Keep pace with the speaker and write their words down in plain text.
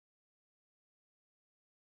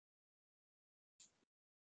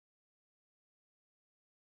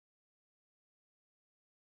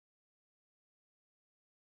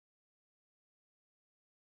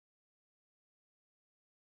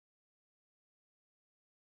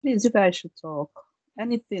Please, you guys should talk.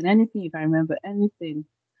 Anything you can remember, anything.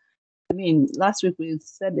 I mean, last week we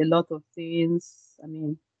said a lot of things. I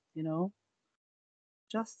mean, you know,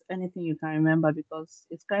 just anything you can remember because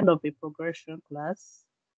it's kind of a progression class.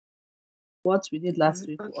 What we did last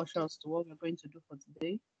week will usher us to what we're going to do for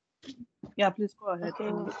today. Yeah, please go ahead, Okay,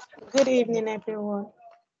 Amy. good evening, everyone.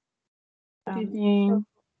 Good So evening.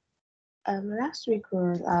 last week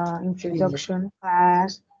was our introduction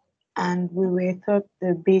class, and we were taught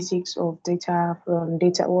the basics of data from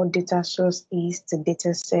data, what data source is, to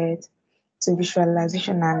data set, to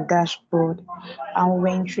visualization and dashboard, and we were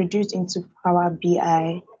introduced into Power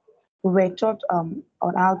BI. We were taught on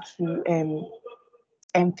how to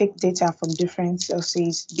take data from different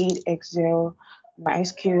sources, be it Excel,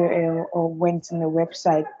 MySQL, or went in the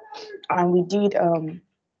website, and we did a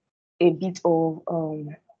bit of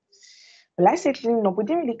well, I say cleaning up. We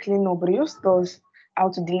didn't really clean up, but it just does how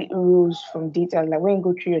to delete rows from data. Like when you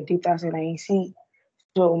go through your data set and you see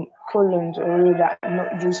some columns or rows that are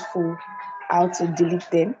not useful, how to delete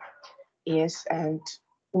them. Yes, and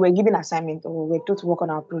we were given assignment or we were told to work on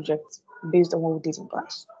our project based on what we did in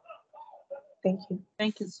class. Thank you.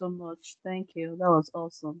 Thank you so much. Thank you. That was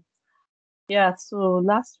awesome. Yeah, so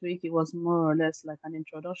last week it was more or less like an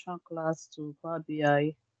introduction class to Power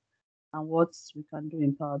BI and what we can do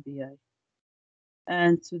in Power BI.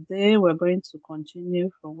 And today we're going to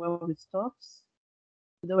continue from where we stopped.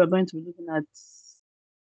 Today we're going to be looking at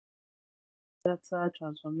data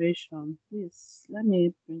transformation. Please let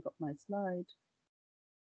me bring up my slide.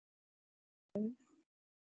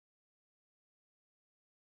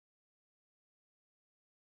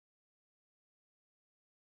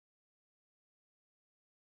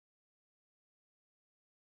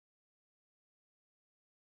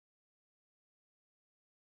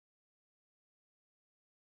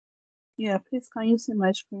 Yeah, please can you see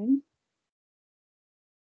my screen?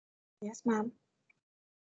 Yes, ma'am.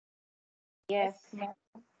 Yes.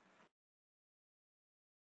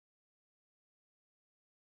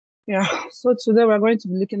 Yeah, so today we're going to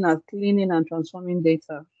be looking at cleaning and transforming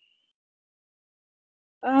data.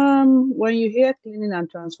 When you hear cleaning and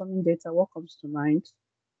transforming data, what comes to mind?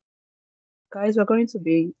 Guys, we're going to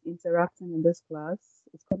be interacting in this class.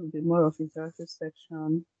 It's going to be more of interactive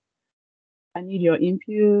section. I need your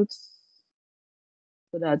inputs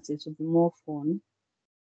so that it will be more fun.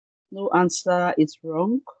 No answer is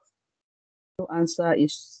wrong. No answer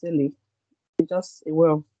is silly. It's just a way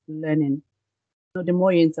of learning. The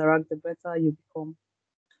more you interact, the better you become.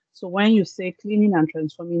 So when you say cleaning and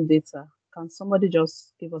transforming data, can somebody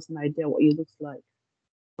just give us an idea what it looks like?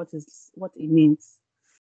 What it means?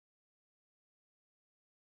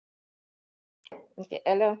 Okay.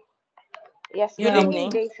 Hello. Yes. Good Yeah, Cleaning evening.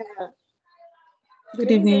 data. good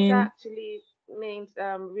Cleaning data evening. actually means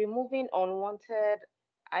removing unwanted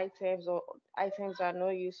items or items that are not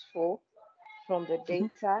useful from the Mhm.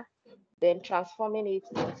 data, then transforming it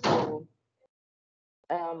into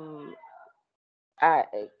um a,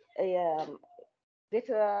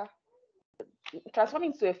 data,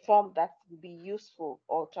 transforming into a form that will be useful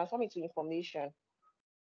or transform into information.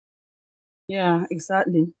 Yeah,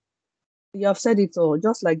 exactly. You have said it all,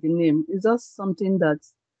 just like the name. It's just something that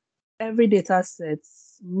every data set,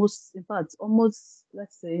 most, in fact, almost,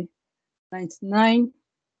 let's say, 99,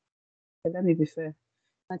 let me be fair,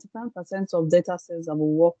 99% of data sets that we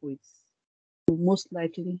work with will most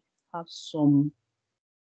likely have some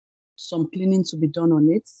cleaning to be done on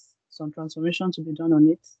it, some transformation to be done on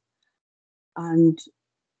it. And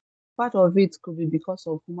part of it could be because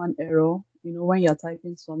of human error. When you're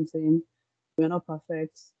typing something, you're not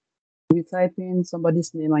perfect. You type in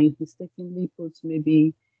somebody's name and you mistakenly put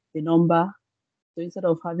maybe a number. So instead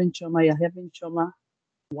of having trauma, you're having trauma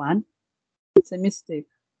one. It's a mistake.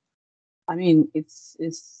 I mean, it's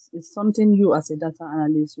something you as a data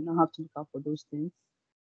analyst, you don't have to look out for those things.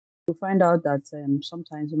 You find out that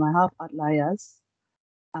sometimes you might have outliers,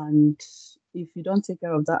 and if you don't take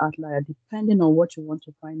care of that outlier, depending on what you want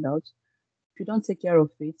to find out, if you don't take care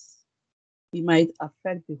of it, it might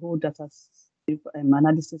affect the whole data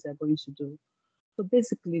analysis you're going to do. So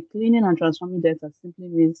basically, cleaning and transforming data simply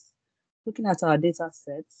means looking at our data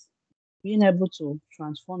sets, being able to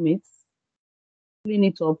transform it,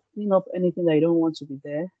 clean up anything that you don't want to be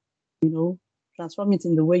there, you know, transform it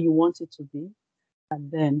in the way you want it to be,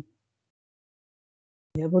 and then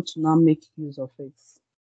be able to now make use of it.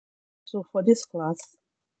 So for this class,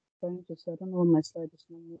 trying to say, I don't know when my slide is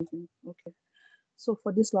not moving. Okay. So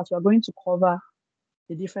for this class, we're going to cover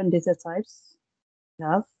the different data types we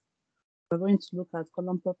have. We're going to look at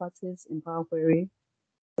column properties in Power Query.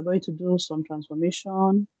 We're going to do some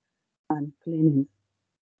transformation and cleaning.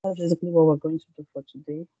 That's basically what we're going to do for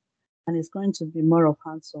today. And it's going to be more of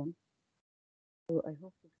hands-on. So I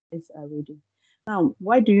hope you guys are ready. Now,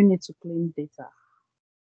 why do you need to clean data?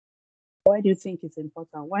 Why do you think it's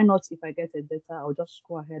important? Why not if I get a data, I'll just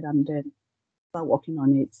go ahead and then start working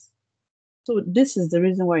on it? So this is the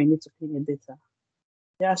reason why you need to clean your data.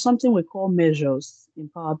 There are something we call measures in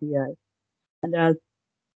Power BI, and there are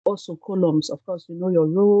also columns. Of course, you know your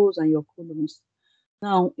rows and your columns.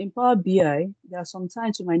 Now, in Power BI, there are some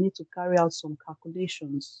times you might need to carry out some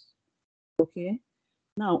calculations. Okay.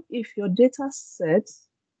 Now, if your data set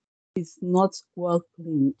is not well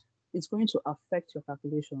cleaned, it's going to affect your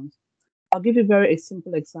calculations. I'll give you a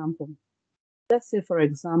simple example. Let's say, for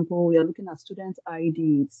example, we are looking at student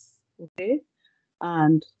IDs, okay?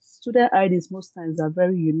 And student IDs most times are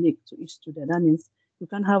very unique to each student. That means you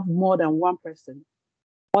can have more than one person,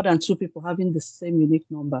 more than two people having the same unique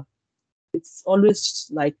number. It's always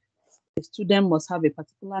like a student must have a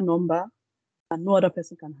particular number and no other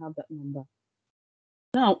person can have that number.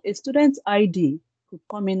 Now, a student ID could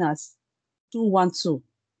come in as 212.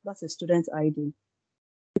 That's a student ID.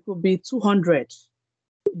 It could be 200,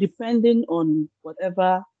 depending on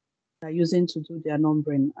whatever they're using to do their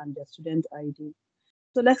numbering and their student ID.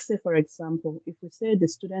 So let's say, for example, if we say the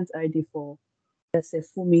student ID for, let's say,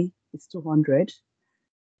 Fumi is 200,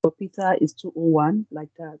 for Peter is 201, like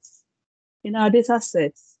that. In our data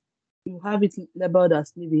sets, you have it labeled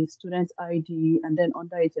as maybe student ID, and then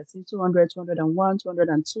under it, you see 200, 201,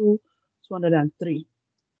 202, 203.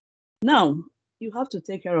 Now, you have to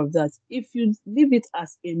take care of that. If you leave it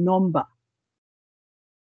as a number,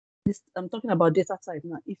 I'm talking about data type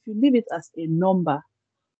now. If you leave it as a number,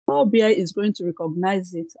 Power BI is going to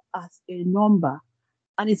recognize it as a number,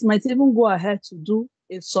 and it might even go ahead to do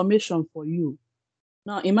a summation for you.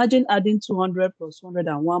 Now, imagine adding 200 plus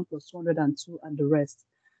 201 plus 202 and the rest.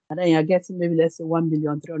 And then you're getting maybe, let's say,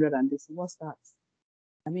 1,300,000 and this. What's that?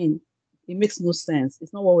 I mean, it makes no sense.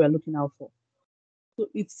 It's not what we're looking out for. So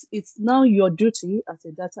it's now your duty as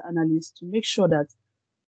a data analyst to make sure that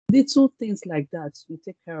little things like that, you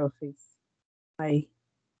take care of it by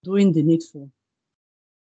doing the needful.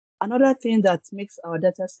 Another thing that makes our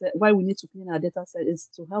data set, why we need to clean our data set, is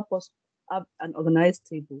to help us have an organized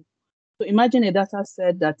table. So imagine a data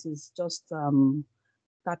set that is just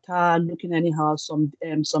data looking anyhow, some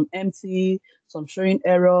empty, some showing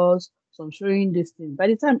errors, some showing this thing. By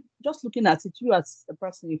the time just looking at it, you as a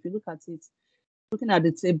person, if you look at it, looking at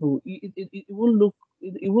the table, it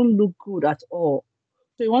won't look good at all.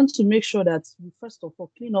 So you want to make sure that you first of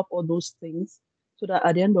all clean up all those things so that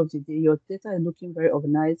at the end of the day, your data is looking very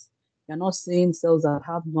organized. You're not seeing cells that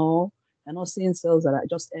have null. You're not seeing cells that are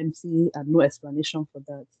just empty and no explanation for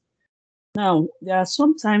that. Now, there are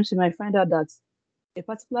some times you might find out that a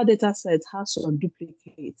particular data set has some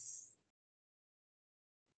duplicates,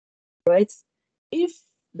 right? If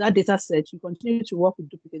that data set, you continue to work with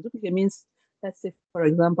duplicate means, let's say, for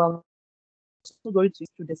example, I'm going to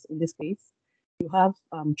do this in this case, you have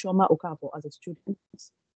Chioma Okafor as a student.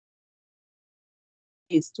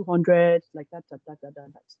 It's 200, like that.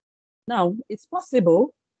 Now, it's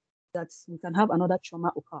possible that we can have another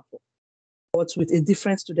Chioma Okafor, but with a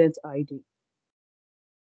different student ID.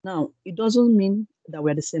 Now, it doesn't mean that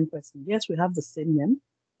we're the same person. Yes, we have the same name,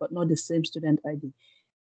 but not the same student ID.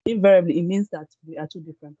 Invariably, it means that we are two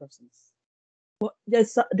different persons. But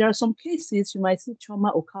there are some cases you might see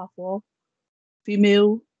Chioma Okafor,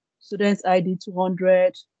 female, student ID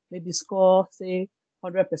 200, maybe score, say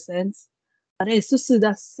 100%. And then you still see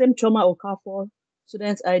that same Chioma Okafor,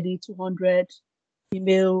 student ID 200,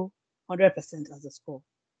 female, 100% as a score.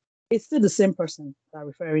 It's still the same person that I'm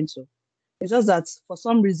referring to. It's just that for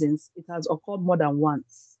some reasons, it has occurred more than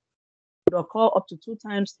once. It will occur up to 2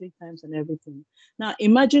 times, 3 times, and everything. Now,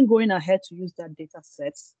 imagine going ahead to use that data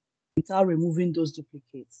set without removing those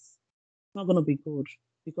duplicates. It's not going to be good.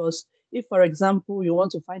 Because if, for example, you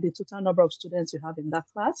want to find the total number of students you have in that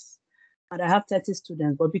class, and I have 30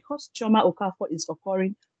 students, but because Chioma Okafor is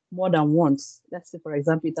occurring more than once, let's say, for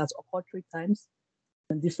example, it has occurred 3 times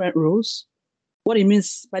in different rows, what it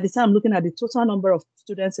means, by the time I'm looking at the total number of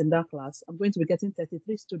students in that class, I'm going to be getting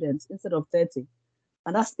 33 students instead of 30.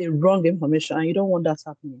 And that's a wrong information, and you don't want that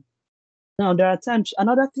happening. Now, there are times,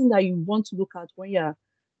 another thing that you want to look at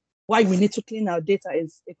why we need to clean our data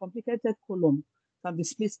is a complicated column can be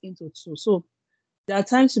split into 2. So there are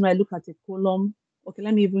times you might look at a column. Okay,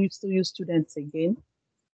 let me even still use students again.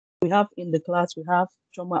 We have in the class, we have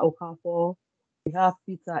Chioma Okafor, we have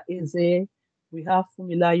Peter Eze, we have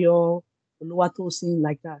Fumilayo, Oluwatosin,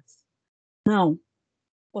 like that. Now,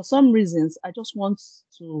 for some reasons, I just want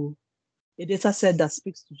a data set that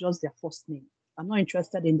speaks to just their first name. I'm not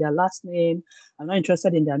interested in their last name. I'm not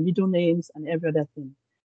interested in their middle names and every other thing.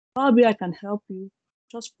 Power BI can help you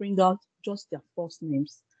just bring out just their first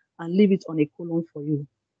names and leave it on a column for you.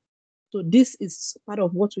 So this is part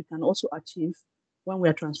of what we can also achieve when we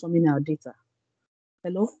are transforming our data.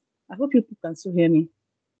 Hello? I hope you can still hear me.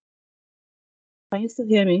 Can you still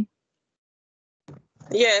hear me?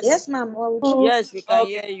 Yes. Yes, ma'am. Yes, we can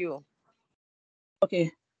hear you.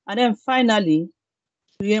 Okay. And then finally,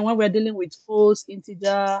 when we're dealing with false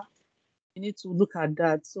integer, you need to look at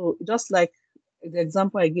that. So just like the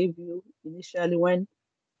example I gave you initially when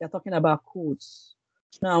you're talking about codes.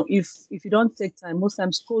 Now, if you don't take time, most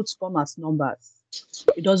times codes come as numbers.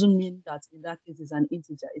 It doesn't mean that in that case it's an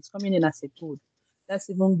integer. It's coming in as a code. Let's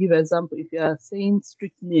even give an example. If you are saying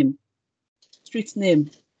street name, a street name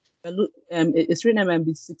might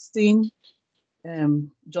be 16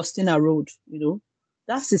 Justina Road,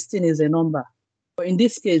 that 16 is a number. But in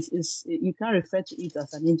this case, you can't refer to it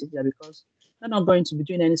as an integer because you're not going to be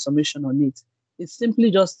doing any summation on it. It's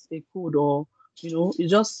simply just a code, or it's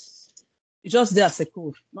just there as a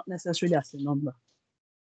code, not necessarily as a number.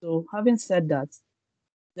 So having said that,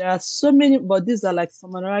 there are so many, but these are like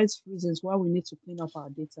summarized reasons why we need to clean up our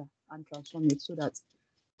data and transform it so that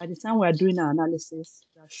by the time we are doing our analysis,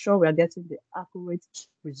 we are sure we are getting the accurate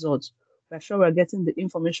results. We are sure we are getting the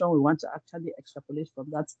information we want to actually extrapolate from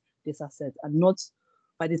that data set, and not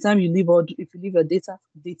by the time you leave, or if you leave your data,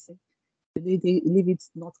 leave it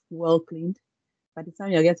not well cleaned. By the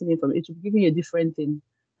time you're getting information, it will be giving you a different thing.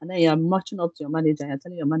 And then you're matching up to your manager and you're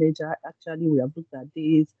telling your manager, actually, we have looked at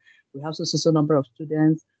this, we have so number of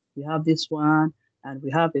students, we have this one, and we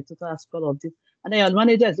have a total score of this. And then your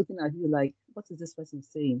manager is looking at you like, what is this person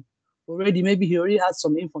saying? Already, maybe he already has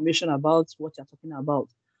some information about what you're talking about.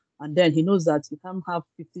 And then he knows that you can't have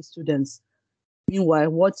 50 students. Meanwhile,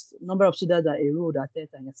 what number of students are enrolled at that,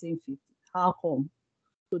 and you're saying 50? How come?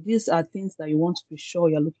 So these are things that you want to be sure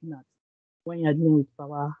you're looking at when you're dealing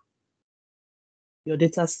with your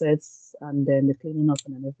data sets and then the cleaning up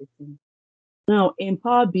and everything. Now, in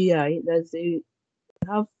Power BI, we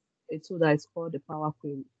have a tool that is called the Power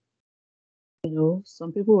Query.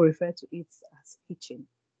 Some people refer to it as kitchen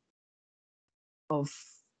of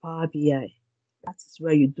Power BI. That is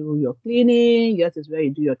where you do your cleaning. That is where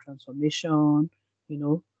you do your transformation.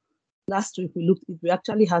 Last week we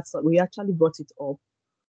actually brought it up.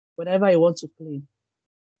 Whenever you want to clean,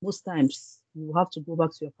 most times you have to go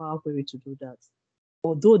back to your Power Query to do that.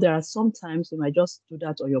 Although there are some times you might just do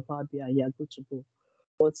that on your Power BI and you're good to go.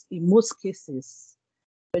 But in most cases,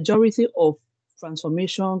 majority of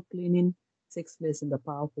transformation cleaning takes place in the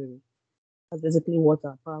Power Query. That's basically what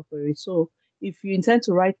our Power Query. So if you intend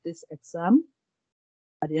to write this exam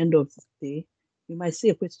at the end of the day, you might see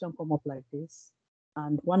a question come up like this.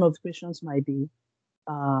 And one of the questions might be,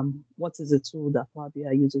 what is the tool that Power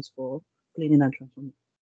BI uses for cleaning and transforming?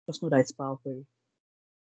 Just know that it's Power Query.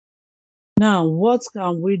 Now, what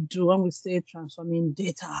can we do when we say transforming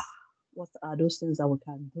data? What are those things that we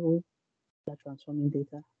can do that transforming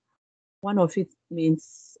data? One of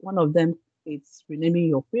them is renaming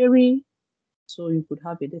your query. So you could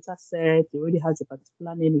have a data set, it already has a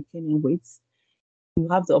particular name it came in with. You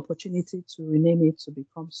have the opportunity to rename it to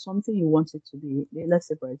become something you want it to be. Let's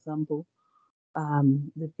say, for example,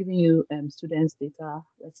 they've given you students' data,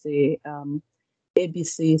 let's say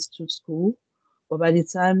ABCs to school. But by the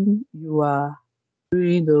time you are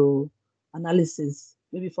doing the analysis,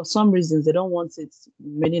 maybe for some reasons they don't want it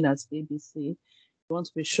remaining as ABC. You want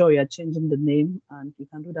to be sure you're changing the name, and you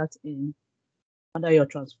can do that under your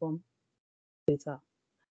transform data.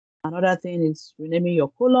 Another thing is renaming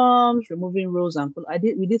your columns, removing rows and columns.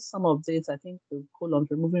 We did some of this, I think the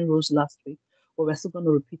columns, removing rows last week, but we're still going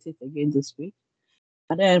to repeat it again this week.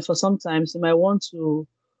 And then for sometimes you might want to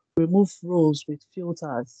remove rows with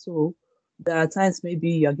filters. So there are times maybe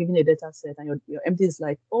you're giving a data set and your MD is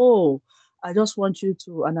like, oh, I just want you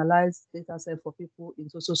to analyze data set for people in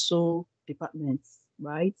so departments,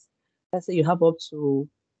 right? Let's say you have up to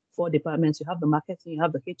 4 departments. You have the marketing, you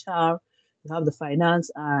have the HR, you have the finance,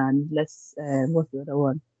 and what's the other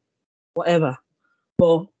one? Whatever.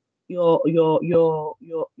 But your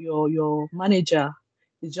manager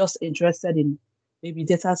is just interested in maybe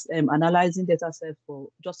analyzing data set for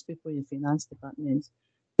just people in finance departments.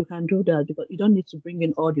 You can do that because you don't need to bring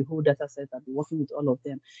in all the whole data set and be working with all of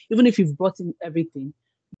them. Even if you've brought in everything,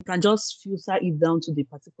 you can just filter it down to the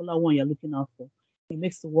particular one you're looking out for. It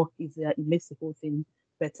makes the work easier. It makes the whole thing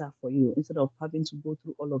better for you instead of having to go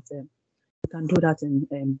through all of them. You can do that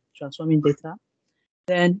in transforming data.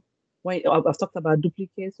 Then when I've talked about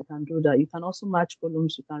duplicates, you can do that. You can also match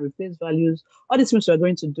columns, you can replace values. All these things we're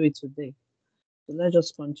going to do it today. So let's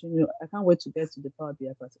just continue. I can't wait to get to the Power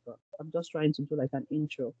BI practical. I'm just trying to do like an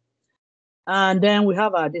intro. And then we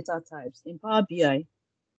have our data types. In Power BI,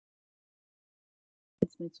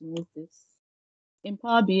 let me to move this. In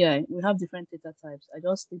Power BI, we have different data types. I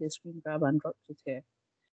just did a screen grab and dropped it here.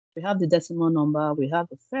 We have the decimal number, we have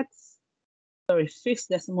the fixed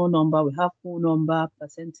decimal number, we have whole number,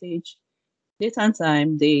 percentage, date and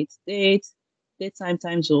time, date,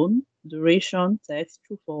 time zone, duration, text,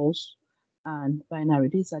 true, false, and binary.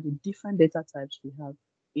 These are the different data types we have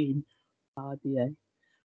in Power BI.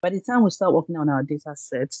 By the time we start working on our data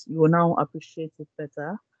sets, you will now appreciate it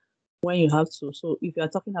better when you have to. So if you're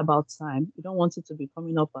talking about time, you don't want it to be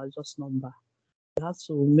coming up as just number. You have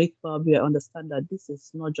to make Power BI understand that this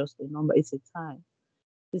is not just a number, it's a time.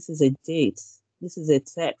 This is a date. This is a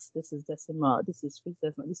text. This is decimal. This is fixed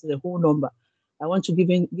decimal. This is a whole number. I want to give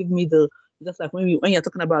me the, just like when you're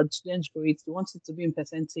talking about student grades, you want it to be in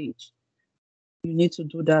percentage. You need to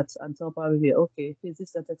do that and tell Power BI, okay, please,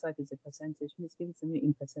 this data type is a percentage. Please give it to me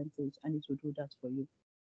in percentage, and it will do that for you.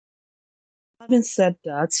 Having said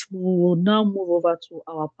that, we will now move over to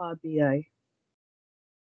our Power BI.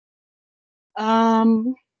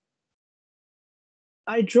 I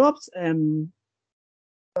dropped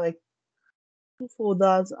like 2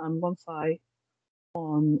 folders and 1 file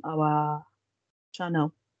on our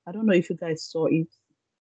channel. I don't know if you guys saw it,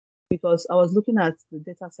 because I was looking at the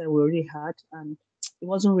data set we already had and it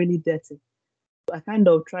wasn't really dirty. So I kind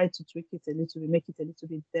of tried to tweak it a little bit, make it a little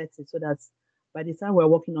bit dirty, so that by the time we're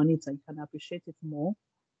working on it, I can appreciate it more.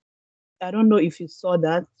 I don't know if you saw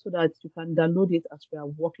that, so that you can download it as we are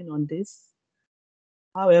working on this.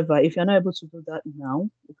 However, if you're not able to do that now,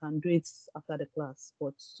 you can do it after the class,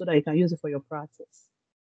 but so that you can use it for your practice.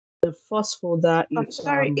 The first folder is. I'm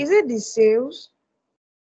sorry, is it the sales?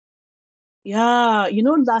 Yeah,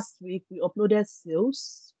 last week we uploaded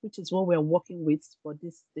sales, which is what we're working with for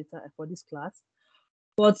this data for this class.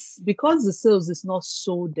 But because the sales is not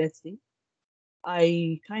so dirty,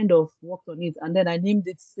 I kind of worked on it and then I named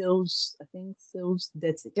it sales, I think sales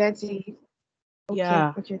dirty. Dirty. Okay,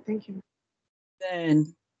 yeah. Okay, thank you.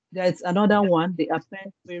 Then there's another one, the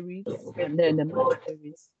append queries, and then the match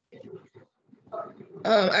queries.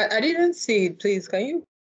 I didn't see it, please. Can you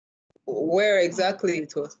where exactly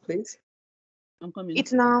it was, please? I'm coming.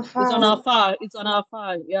 It's now file. It's on our file. It's on our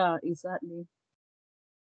file. Yeah, exactly.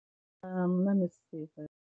 Let me see if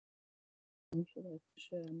should I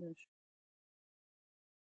share this?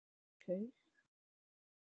 Okay.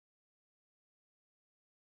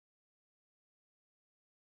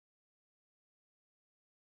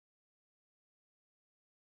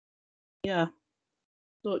 Yeah.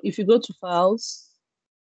 So if you go to files,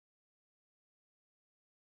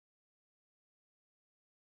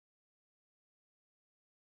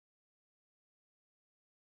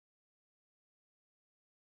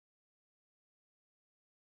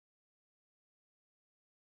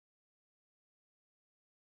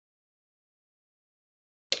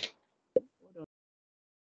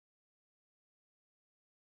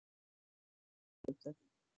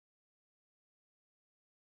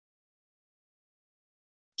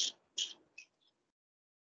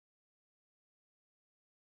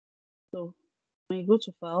 so when you go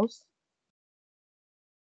to files,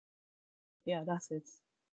 yeah, that's it.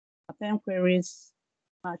 Append queries,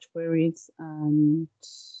 match queries, and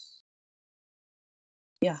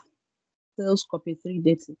yeah, sales copy 3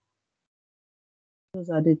 data. Those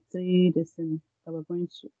are the 3 data that we're going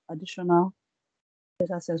to additional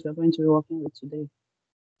data sets we're going to be working with today.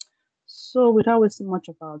 So without wasting much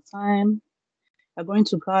of our time, you're going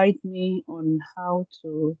to guide me on how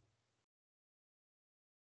to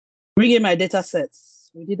bring in my data sets.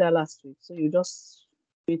 We did that last week, so you just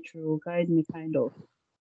guide me kind of.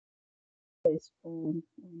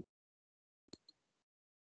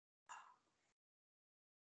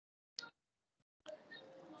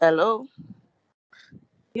 Hello?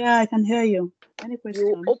 Yeah, I can hear you. Any questions?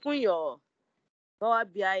 You open your Power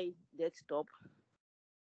BI desktop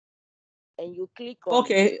and you click on.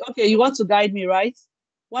 Okay, you want to guide me, right?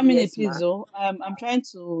 1 minute, Yes, please, though. I'm trying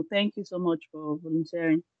to thank you so much for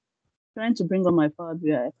volunteering. Trying to bring on my Power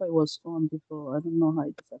BI. I thought it was on before. I don't know how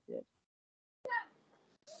it disappeared.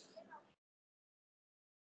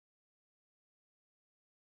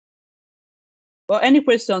 Well, any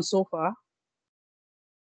questions so far?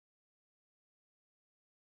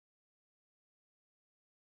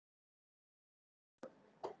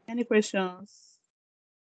 Any questions?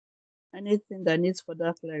 Anything that needs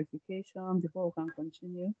further clarification before we can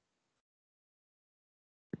continue?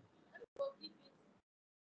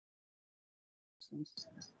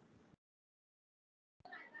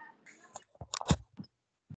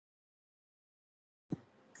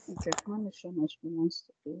 Okay, let me show my screen once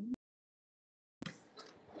again.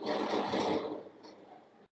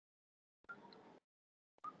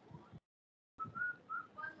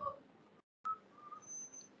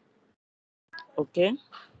 Okay.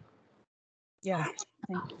 Yeah,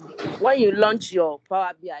 thank you. When you launch your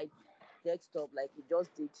Power BI desktop, like you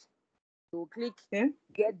just did, you click Okay.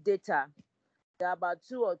 get data. There are about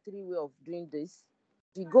 2 or 3 ways of doing this.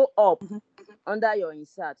 If you go up Mhm. under your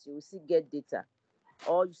insert, you will see get data.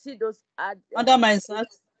 Or you see those Under my insert,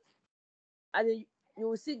 and then you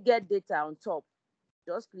will see get data on top.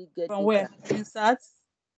 Just click get from where? data. Insert.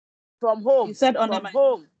 From You home. said under From my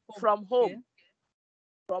home. home. From Okay. home.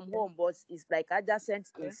 From Okay. home, but it's like adjacent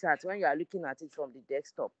Okay. insert when you are looking at it from the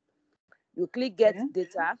desktop. You click get Okay.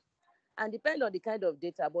 data, and depend on the kind of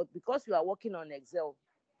data, but because you are working on Excel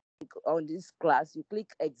on this class, you click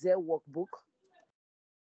Excel workbook,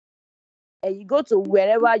 and you go to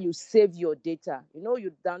wherever you save your data. You know,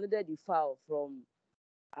 you downloaded the file from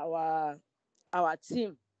our our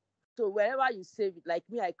team. So wherever you save it, like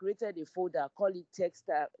me, I created a folder, call it text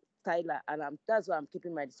Tyler, and that's where I'm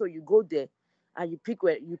keeping my. So you go there, and you pick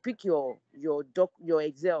your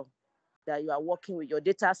Excel that you are working with, your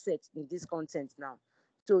data set in this content now.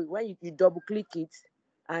 So when you double click it,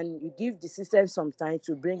 and you give the system some time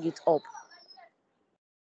to bring it up,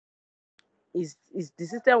 is the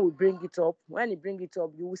system will bring it up. When it bring it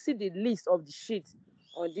up, you will see the list of the sheets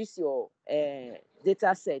on this your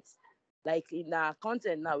data set. Like in our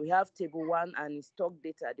content now, we have table 1 and stock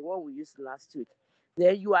data, the one we used last week.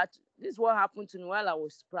 Then this is what happened to me while I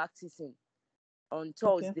was practicing on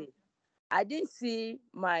Okay. Thursday. I could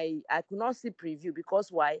not see preview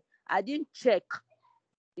because why? I didn't check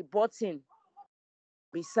the button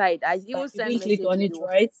beside. I even You sent didn't click message on to it, the.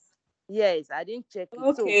 right? Yes, I didn't check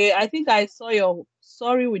it. So Okay. I think I saw your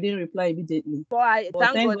sorry we didn't reply immediately. thank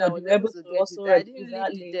Thank God I God was you were able able to to get it. also I didn't leave the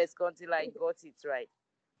exactly. desk until I got it right.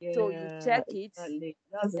 So you Yeah, check it, exactly.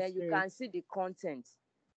 That's the then you spirit. can see the content.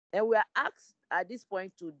 And we are asked at this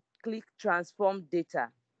point to click transform data,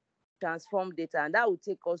 and that will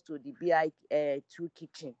take us to the BI tool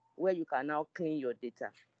kitchen where you can now clean your data.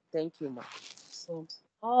 Thank you, ma. So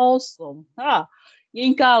awesome. Ah,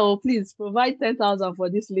 Yinka, oh, please provide 10,000 for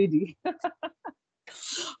this lady.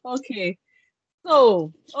 Okay.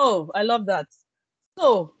 So, oh, I love that.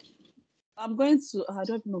 So, I'm going to, I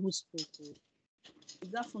don't know who spoke. Oh. Is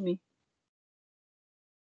that for me?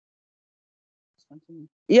 Let's continue.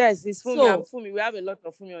 Yes, it's Fumi. I'm So, Fumi. We have a lot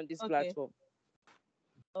of Fumi on this okay. platform.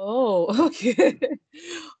 Oh, okay.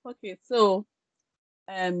 Okay. So,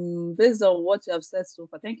 based on what you have said so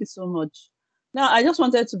far, thank you so much. Now, I just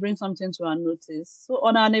wanted to bring something to our notice. So,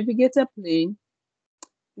 on our navigator plane,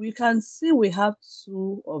 we can see we have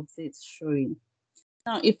two of this showing.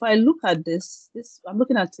 Now, if I look at this I'm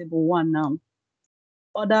looking at table 1 now.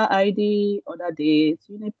 Order ID, order date,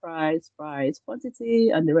 unit price, price, quantity,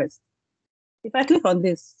 and the rest. If I click on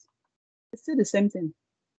this, it's still the same thing.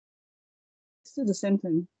 It's still the same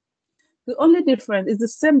thing. The only difference is the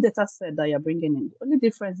same data set that you're bringing in. The only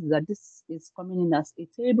difference is that this is coming in as a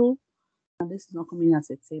table and this is not coming in as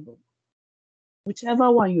a table.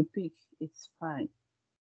 Whichever one you pick, it's fine.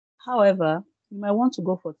 However, you might want to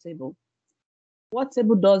go for table. What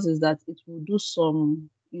table does is that it will do some,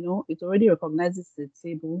 it already recognizes the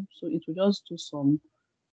table, so it will just do some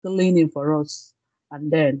cleaning for us,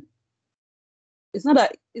 and then it's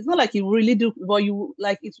not like you really do, but you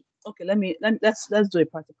like it's okay. Let's do a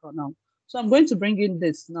practical now. So I'm going to bring in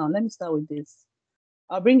this now. Let me start with this.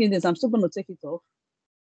 I'll bring in this. I'm still going to take it off.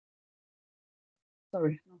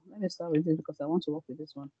 Sorry, no, let me start with this because I want to work with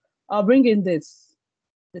this one. I'll bring in the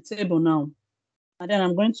table now, and then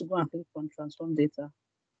I'm going to go and click on transform data.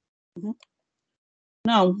 Mhm.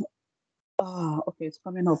 Now, okay, it's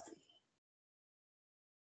coming up.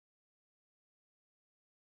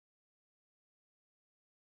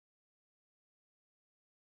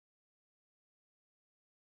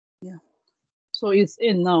 Yeah. So it's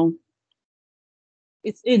in now.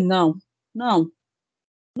 It's in now. Now,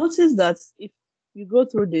 notice that if you go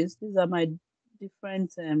through this, these are my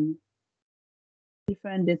different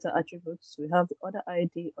different data attributes. We have the order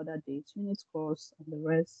ID, order date, unit cost, and the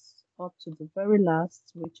rest up to the very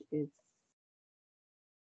last, which is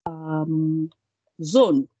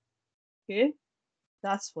zone. Okay,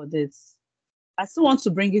 that's for this. I still want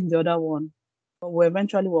to bring in the other one, but we'll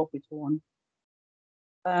eventually work with one.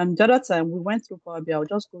 The other time we went through Power BI, I'll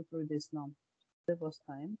just go through this now, save us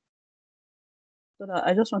time. So that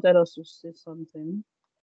I just wanted us to see something.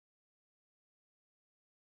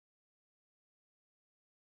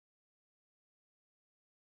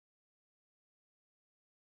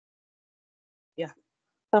 Yeah,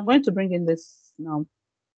 so I'm going to bring in this now.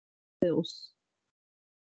 sales.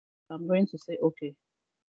 I'm going to say okay.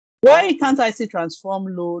 Why can't I see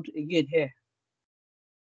transform load again here?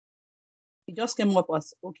 It just came up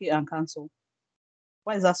as okay and cancel.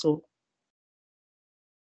 Why is that so?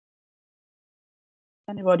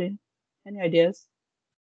 Anybody? Any ideas?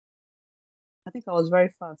 I think I was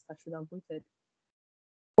very fast. I should have waited.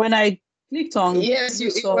 When I clicked on Yes, you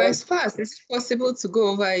it saw was fast. It's possible to go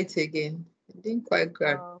over it again. I didn't quite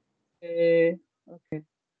grab. okay.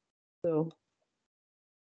 So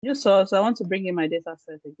you saw, so I want to bring in my data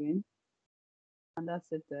set again. And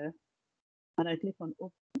that's it there. And I click on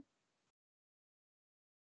open.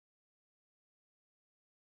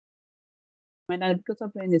 My navigator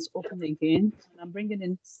pane is open again. And I'm bringing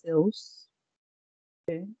in sales.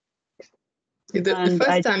 Okay. The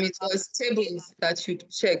first time it was tables that you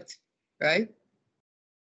checked, right?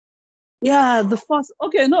 Yeah, the first,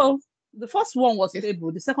 okay, no, the first one was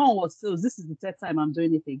table. The second one was sales. This is the third time I'm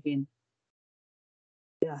doing it again.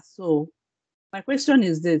 Yeah, so my question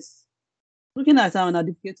is this. Looking at our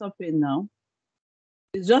navigator pane now,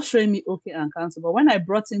 it's just showing me okay and cancel. But when I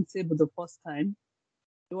brought in table the first time,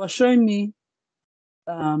 it was showing me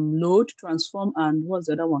load, transform, and what's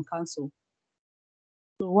the other one? Cancel.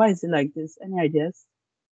 So why is it like this? Any ideas?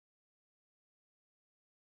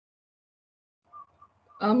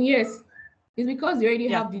 Yes, it's because you already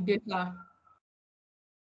have the data.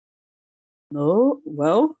 No,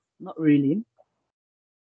 well, not really.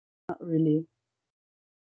 Not really.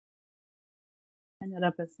 Any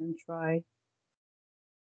other person try?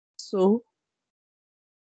 So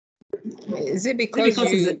is it because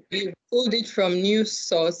you pulled it from news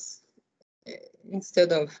source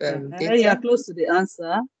instead of data? You are close to the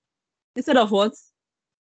answer. Instead of what?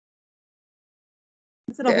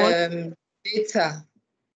 Instead of what? Data.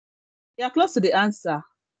 You are close to the answer.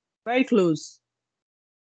 Very close.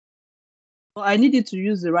 But I needed to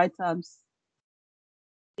use the right terms.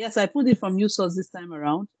 Yes, I put it from news source this time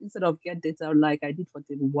around instead of get data like I did for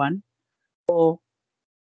table 1. Or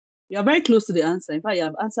you are very close to the answer. In fact, you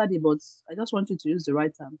have answered it, but I just want you to use the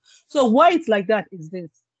right term. So why it's like that is this.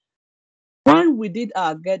 When we did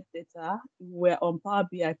our get data, we're on Power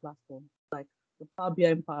BI platform, like the Power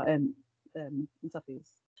BI interface.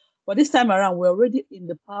 But this time around, we're already in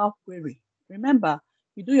the Power Query. Remember,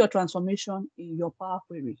 you do your transformation in your Power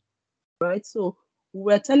Query, right? So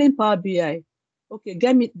we're telling Power BI, okay,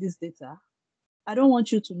 get me this data. I don't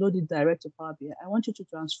want you to load it direct to Power BI. I want you to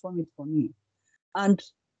transform it for me. And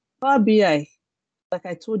Power BI, like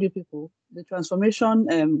I told you people, the transformation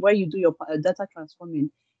where you do your data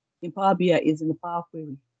transforming in Power BI is in the Power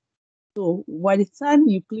Query. So by the time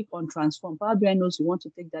you click on transform, Power BI knows you want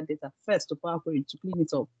to take that data first to Power Query to clean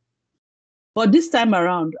it up. But this time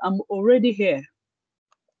around, I'm already here.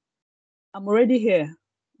 I'm already here.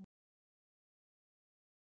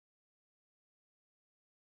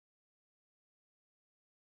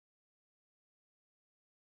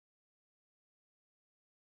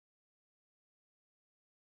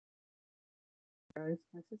 Guys,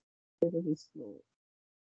 my system is really slow.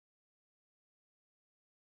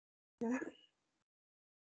 Yeah.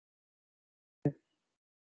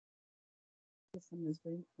 System is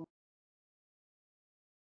very slow.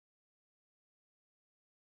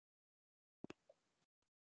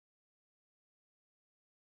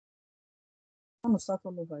 I'm gonna start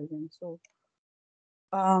all over again. So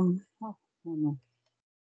oh no.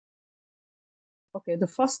 Okay, the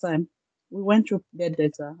first time we went through get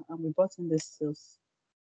data and we brought in this sales.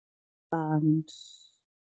 And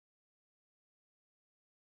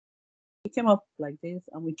it came up like this,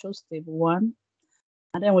 and we chose table 1,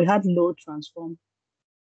 and then we had load, transform,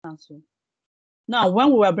 cancel. Now,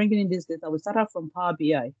 when we were bringing in this data, we started from Power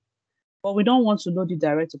BI, but we don't want to load it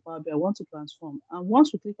direct to Power BI. I want to transform. And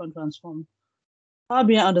once we click on transform, Power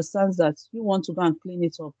BI understands that you want to go and clean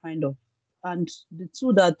it up, kind of. And the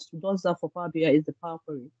tool that does that for Power BI is the Power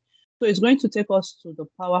Query. So it's going to take us to the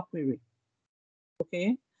Power Query.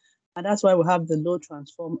 Okay. And that's why we have the load,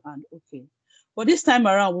 transform, and okay. But this time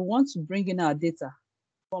around, we want to bring in our data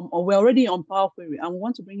or we're already on Power Query and we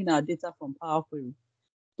want to bring in our data from Power Query.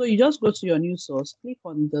 So you just go to your new source, click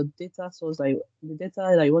on the data source, the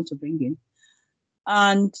data that you want to bring in,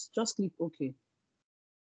 and just click OK.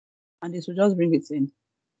 And this will just bring it in.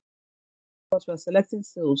 But we're selecting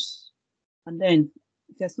sales. And then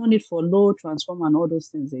there's no need for load, transform, and all those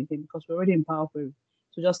things again because we're already in Power Query.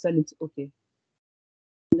 So just tell it OK.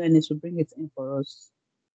 And then it will bring it in for us.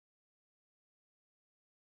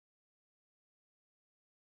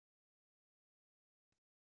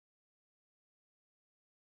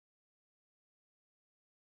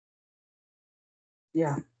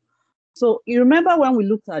 Yeah. So you remember when we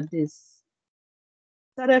looked at this,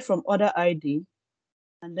 started from order ID,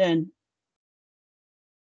 and then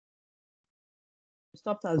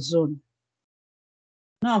stopped at zone.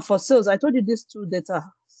 Now for sales, I told you these two data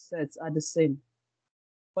sets are the same,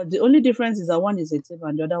 but the only difference is that one is a table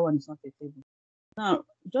and the other one is not a table. Now,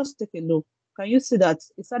 just take a look. Can you see that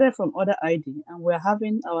it started from order ID and we're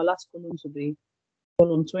having our last column to be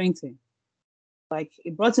column 20? Like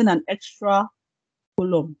it brought in an extra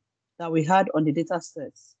column that we had on the data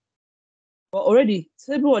sets. But already,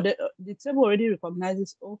 the table already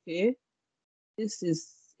recognizes, okay, this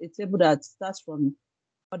is a table that starts from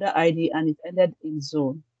order ID and it ended in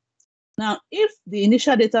zone. Now, if the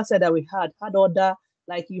initial data set that we had other,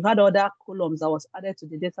 like you had other columns that was added to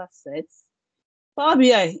the data sets, Power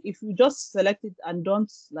BI, if you just select it and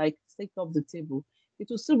don't like take up the table, it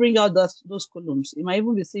will still bring out those columns. It might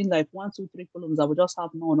even be saying like 1, 2, 3 columns that will just have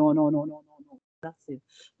no. That's it.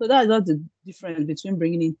 So that's just the difference between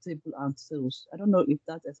bringing in table and sales. I don't know if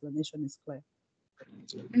that explanation is clear.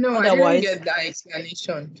 No, Otherwise, I didn't get that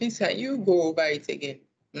explanation. Please, can you go over it again?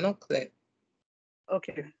 I'm not clear.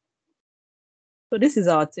 Okay. So this is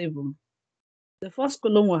our table. The first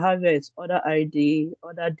column we'll have here is order ID,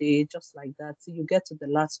 order day, just like that. So you get to the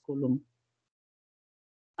last column.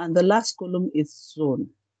 And the last column is zone.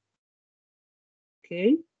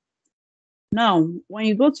 Okay. Now, when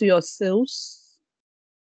you go to your sales,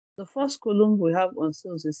 the first column we have on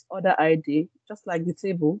sales is order ID, just like the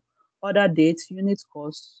table, order date, unit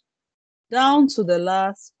cost, down to the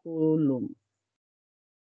last column.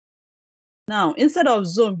 Now, instead of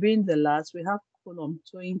zone being the last, we have column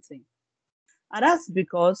 20. And that's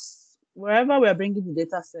because wherever we're bringing the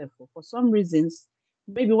data set for some reasons,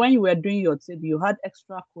 maybe when you were doing your table, you had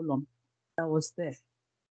extra column that was there.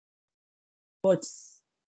 But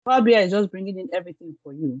Power BI is just bringing in everything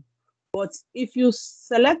for you. But if you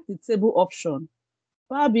select the table option,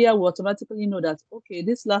 Power BI will automatically know that, okay,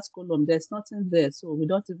 this last column, there's nothing there, so we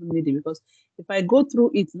don't even need it. Because if I go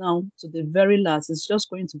through it now to the very last, it's just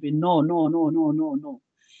going to be no.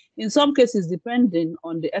 In some cases, depending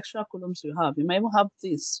on the extra columns you have, you might even have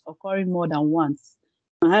this occurring more than once.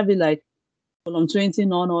 You have it like column 20,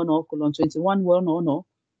 no, column 21, well, no,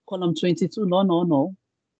 column 22, no,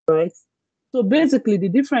 right? So basically, the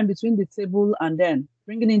difference between the table and then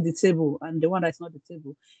bringing in the table and the one that's not the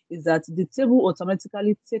table is that the table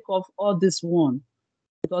automatically take off all this one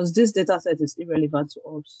because this data set is irrelevant to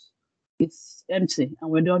us. It's empty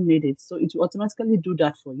and we don't need it. So it will automatically do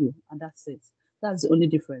that for you, and that's it. That's the only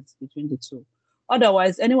difference between the two.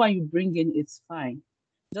 Otherwise, anyone you bring in, it's fine.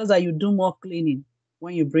 Just that you do more cleaning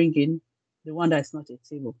when you bring in the one that's not a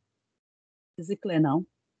table. Is it clear now?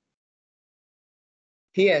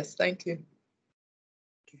 Yes, thank you.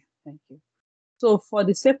 Okay, thank you. So for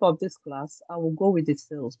the sake of this class, I will go with the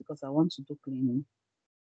sales because I want to do cleaning.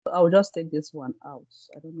 So I will just take this one out.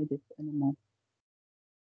 I don't need it anymore.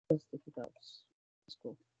 Just take it out. Let's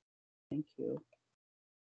go. Thank you.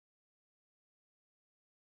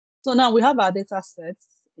 So now we have our data sets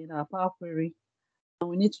in our Power Query, and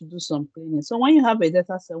we need to do some cleaning. So when you have a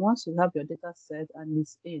data set, once you have your data set and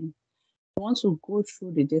it's in, you want to go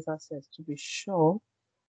through the data set to be sure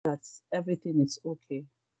that everything is okay.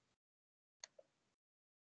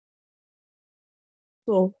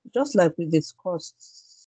 So just like we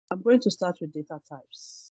discussed, I'm going to start with data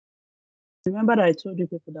types. Remember that I told you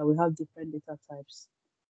people that we have different data types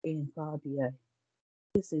in Power BI.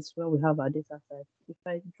 This is where we have our data type. If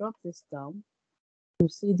I drop this down, you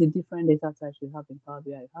see the different data types we have in Power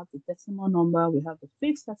BI. We have the decimal number, we have the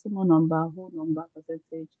fixed decimal number, whole number,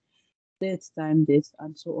 percentage, date, time, date,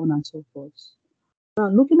 and so on and so forth. Now,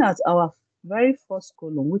 looking at our very first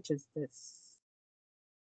column, which is this,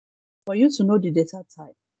 for you to know the data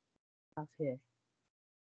type we have here,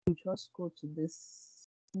 you just go to this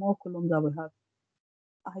small column that we have,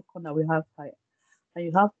 icon that we have here, and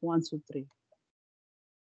you have 1, 2, 3.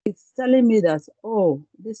 It's telling me that, oh,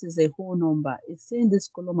 this is a whole number. It's saying this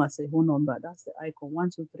column as a whole number. That's the icon, 1,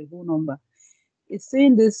 2, 3, whole number. It's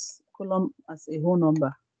saying this column as a whole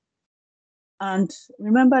number. And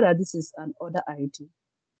remember that this is an order ID.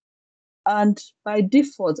 And by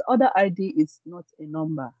default, order ID is not a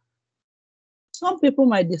number. Some people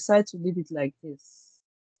might decide to leave it like this.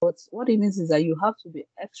 But what it means is that you have to be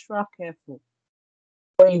extra careful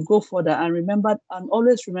when you go further and remember, and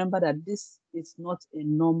always remember that this is not a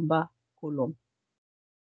number column.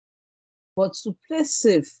 But to play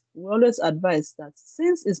safe, we always advise that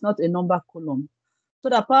since it's not a number column, so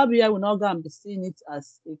that Power BI will not go and be seeing it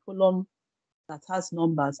as a column that has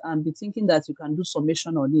numbers and be thinking that you can do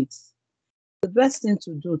summation on it. The best thing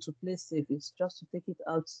to do to play safe is just to take it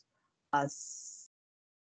out as,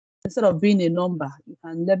 instead of being a number, you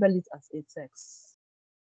can label it as a text.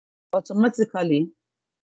 automatically,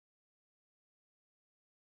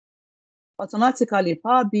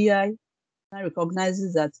 Power BI now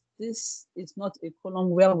recognizes that this is not a column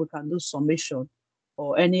where we can do summation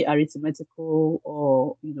or any arithmetical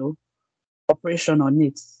or operation on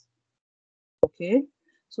it. Okay,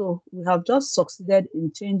 so we have just succeeded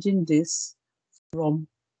in changing this from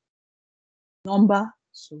number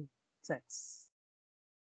to text.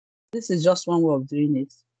 This is just one way of doing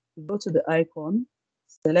it. You go to the icon,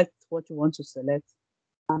 select what you want to select,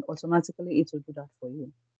 and automatically it will do that for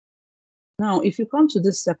you. Now, if you come to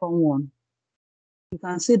this second one, you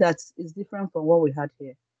can see that it's different from what we had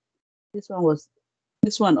here. This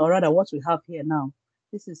one, or rather what we have here now.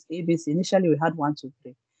 This is ABC. Initially, we had 1, 2,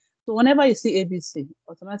 3. So whenever you see ABC,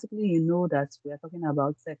 automatically you know that we are talking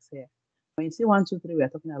about text here. When you see 1, 2, 3, we are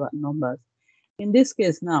talking about numbers. In this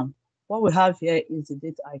case now, what we have here is the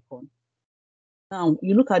date icon. Now,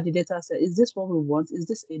 you look at the data set. Is this what we want? Is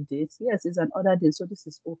this a date? Yes, it's an order date. So this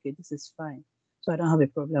is okay. This is fine. So I don't have a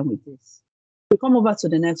problem with this. We come over to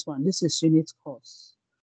the next one. This is unit cost.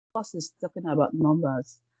 Cost is talking about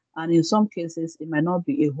numbers. And in some cases, it might not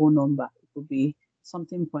be a whole number. It could be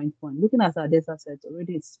something point. Looking at our data set,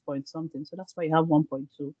 already it's point something. So that's why you have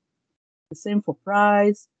 1.2. The same for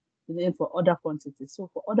price, the same for other quantities. So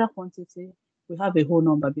for other quantity, we have a whole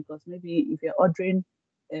number because maybe if you're ordering,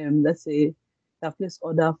 let's say, a place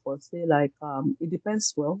order for say like it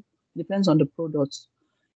depends on the product.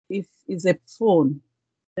 If it's a phone,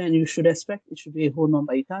 then you should expect it should be a whole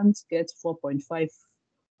number. You can't get 4.5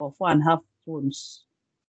 or 4.5 phones.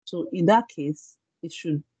 So in that case, it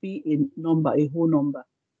should be a whole number.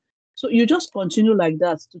 So you just continue like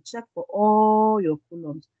that to check for all your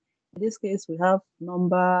columns. In this case, we have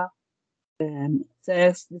number,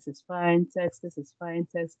 text, this is fine, text, this is fine,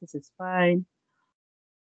 text, this is fine.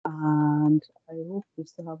 And I hope we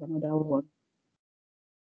still have another one.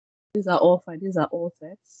 These are all fine. These are all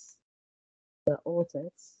texts. These are all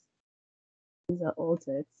texts. These are all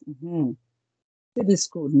texts. See this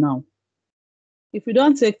code now. If you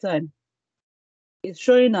don't take time, it's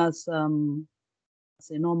showing us as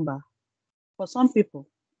a number. For some people,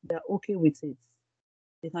 they're okay with it.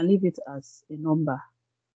 They can leave it as a number.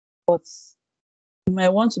 But you might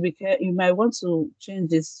want to change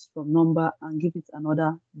this from number and give it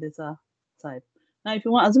another data type. Now, if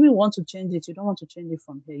you want, assuming you want to change it, you don't want to change it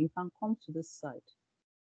from here, you can come to this side.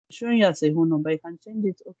 Showing you as a whole number, you can change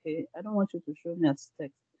it. Okay, I don't want you to show me as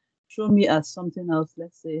text. Show me as something else.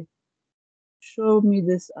 Let's say, show me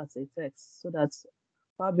this as a text so that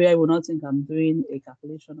Power BI will not think I'm doing a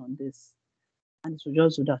calculation on this. And it will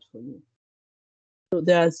just do that for you. So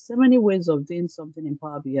there are so many ways of doing something in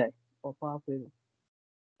Power BI or Power Query. You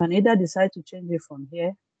can either decide to change it from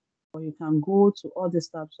here, or you can go to all the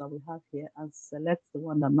tabs that we have here and select the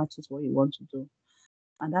one that matches what you want to do.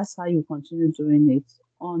 And that's how you continue doing it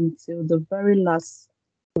until the very last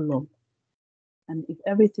column. And if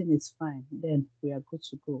everything is fine, then we are good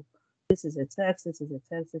to go. This is a text, this is a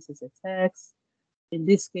text, this is a text. In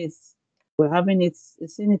this case, we're having it,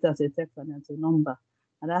 seeing it as a text and as a number.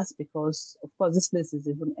 And that's because, of course, this place is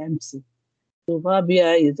even empty. So Power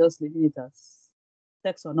BI is just leaving it as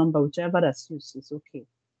text or number, whichever that's used is okay.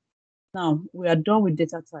 Now, we are done with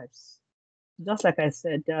data types. Just like I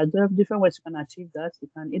said, there are different ways you can achieve that. You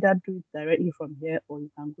can either do it directly from here, or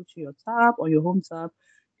you can go to your tab or your home tab,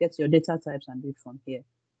 get your data types and do it from here.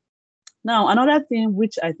 Now, another thing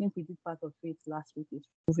which I think we did part of it last week is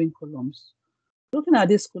moving columns. Looking at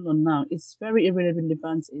this column now, it's very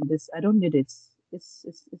irrelevant in this. I don't need it. It's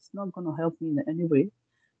not going to help me in any way.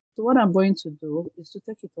 So what I'm going to do is to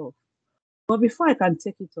take it off. But before I can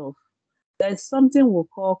take it off, there is something we'll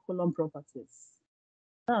call column properties.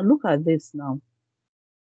 Now look at this now.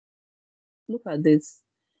 Look at this.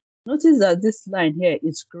 Notice that this line here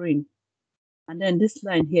is green. And then this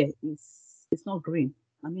line here is not green.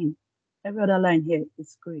 I mean, every other line here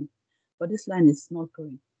is green. But this line is not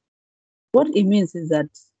green. What it means is that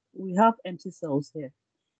we have empty cells here.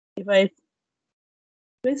 If I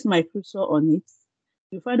place my cursor on it,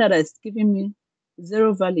 you find that it's giving me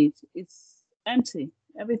 0 valid. It's empty.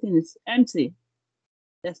 Everything is empty.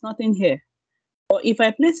 There's nothing here. Or if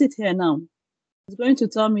I place it here now, it's going to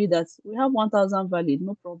tell me that we have 1000 valid,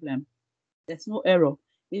 no problem. There's no error.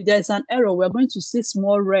 If there's an error, we're going to see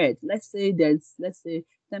small red. Let's say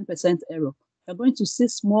 10% error. We're going to see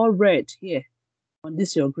small red here on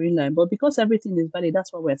this your green line. But because everything is valid,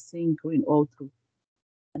 that's why we're seeing green all through.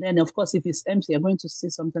 And then, of course, if it's empty, you're going to see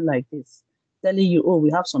something like this, telling you, oh,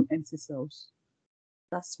 we have some empty cells.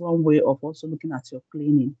 That's one way of also looking at your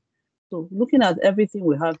cleaning. So looking at everything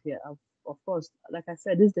we have here, of course, like I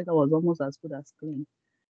said, this data was almost as good as clean.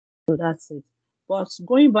 So that's it. But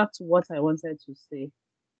going back to what I wanted to say,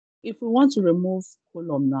 if we want to remove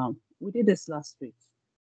column now, we did this last week.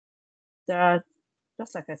 There are,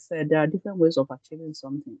 just like I said, there are different ways of achieving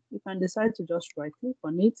something. You can decide to just right click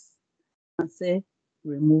on it and say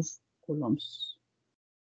remove columns.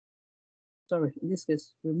 Sorry, in this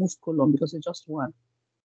case, remove column because it's just one.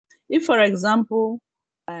 If, for example,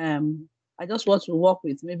 I just want to work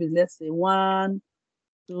with maybe let's say 1,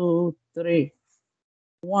 2, 3.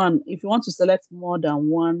 1. If you want to select more than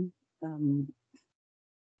one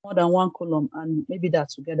column and maybe that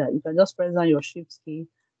together, you can just press down your shift key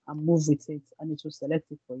and move with it and it will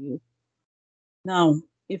select it for you. Now,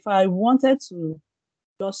 if I wanted to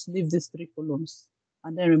just leave these 3 columns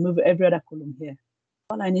and then remove every other column here,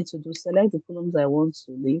 all I need to do, select the columns I want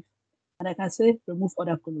to leave, and I can say remove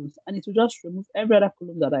other columns, and it will just remove every other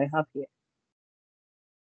column that I have here.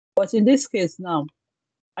 But in this case now,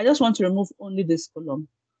 I just want to remove only this column.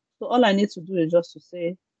 So all I need to do is just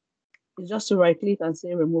to right click and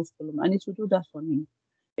say remove column, and it will do that for me.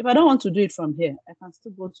 If I don't want to do it from here, I can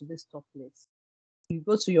still go to this top place. You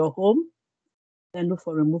go to your home, then look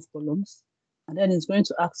for remove columns, and then it's going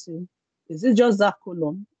to ask you, is it just that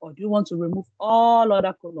column, or do you want to remove all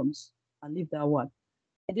other columns and leave that one?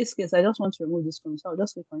 In this case, I just want to remove this column, so I'll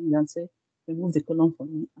just click on it and say remove the column for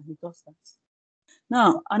me, and it does that.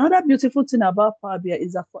 Now, another beautiful thing about Power BI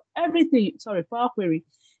is that for everything, Power Query,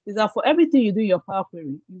 is that for everything you do in your Power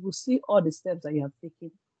Query, you will see all the steps that you have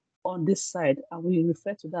taken on this side, and we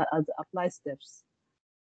refer to that as the apply steps.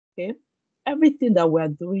 Okay, everything that we are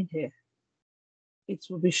doing here, it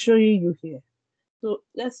will be showing you here. So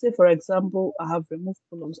let's say, for example, I have removed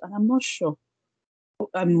columns and I'm not sure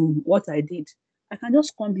what I did. I can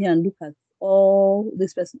just come here and look at all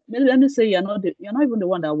this person. Maybe let me say you're not even the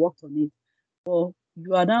one that worked on it, or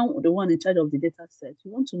you are now the one in charge of the data set.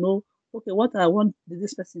 You want to know, okay, what did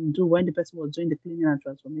this person do when the person was doing the cleaning and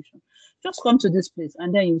transformation? Just come to this place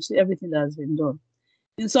and then you see everything that has been done.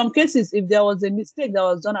 In some cases, if there was a mistake that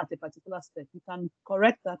was done at a particular step, you can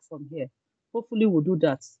correct that from here. Hopefully we'll do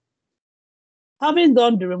that. Having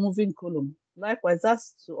done the removing column, likewise,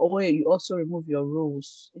 that's where you also remove your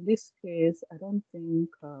rows. In this case, I don't think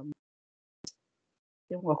can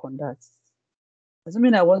work on that.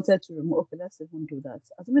 Assuming I wanted to remove, okay, let's even do that.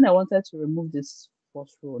 Assuming I wanted to remove this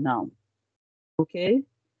first row now, okay?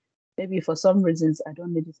 Maybe for some reasons I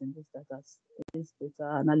don't need it in this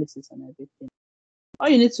data analysis and everything. All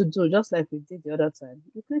you need to do, just like we did the other time,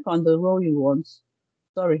 you click on the row you want.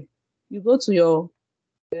 Sorry, you go to your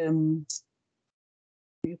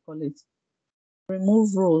what do you call it?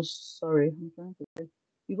 Remove rows. Sorry, I'm trying to say.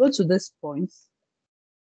 You go to this point.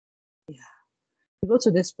 Yeah, you go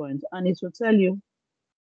to this point, and it will tell you.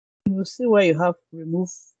 You will see where you have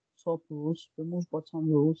remove top rows, remove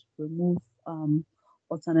bottom rows, remove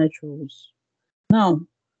alternate rows. Now,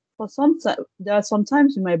 there are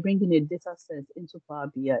sometimes you might bring in a data set into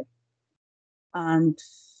Power BI, and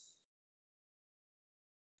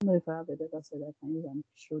I don't know if I have a data set I can use and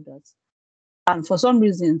show that. And for some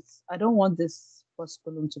reasons, I don't want this first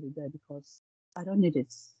column to be there because I don't need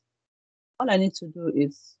it. All I need to do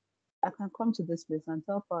is I can come to this place and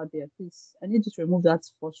tell Power BI, please, I need you to remove that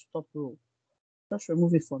first top row. Just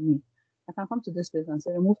remove it for me. I can come to this place and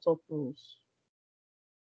say remove top rows.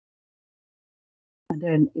 And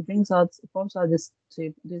then it comes out this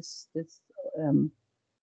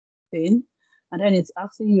thing, and then it's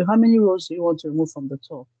asking you how many rows do you want to remove from the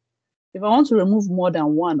top. If I want to remove more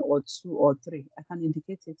than 1 or 2 or 3, I can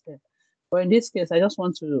indicate it here. But in this case, I just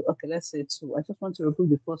want to, okay, let's say 2. I just want to remove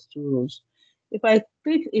the first 2 rows. If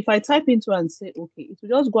I type into and say, okay, it will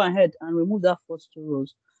just go ahead and remove that first 2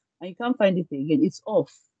 rows. And you can't find it again. It's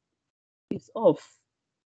off. It's off.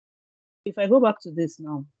 If I go back to this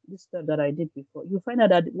now, this step that I did before, you find out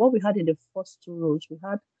that what we had in the first 2 rows, we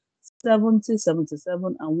had 70,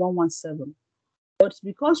 77, and 117. But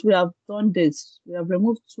because we have done this, we have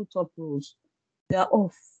removed 2 top rows, they are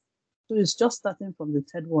off. So it's just starting from the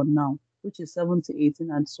third one now, which is 70,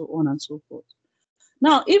 18, and so on and so forth.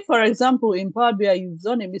 Now, if, for example, in Power BI, you've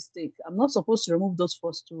done a mistake, I'm not supposed to remove those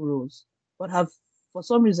first 2 rows, but for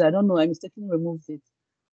some reason, I don't know, I mistakenly removed it,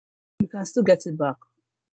 you can still get it back.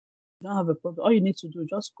 You don't have a problem. All you need to do is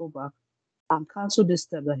just go back and cancel this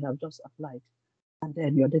step that you have just applied, and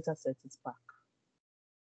then your data set is back.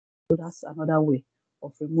 So that's another way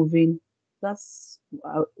of removing, that's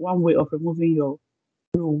one way of removing your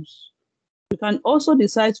rows. You can also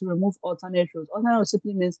decide to remove alternate rows. Alternate rows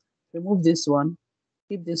simply means remove this one,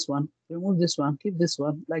 keep this one, remove this one, keep this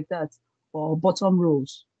one, like that, or bottom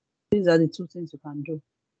rows. These are the 2 things you can do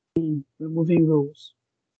in removing rows,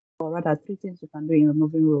 or rather 3 things you can do in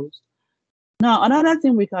removing rows. Now, another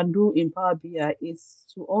thing we can do in Power BI is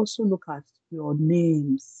to also look at your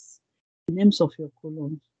names, the names of your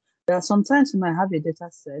columns. There are sometimes you might have a data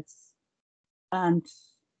set and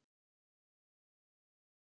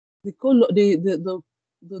the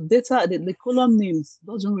data, the column names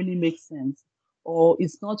doesn't really make sense or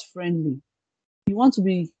it's not friendly. You want to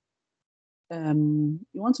be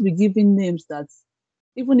giving names that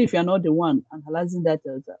even if you're not the one analyzing that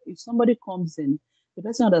data, if somebody comes in, the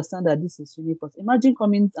person understands that this is unique. But imagine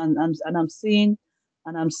coming and I'm saying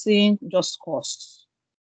just costs.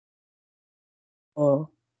 Or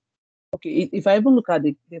okay, if I even look at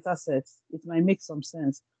the data sets, it might make some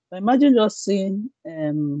sense. But imagine just saying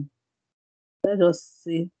let's just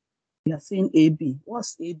say you're saying AB.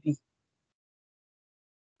 What's AB?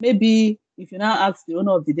 Maybe if you now ask the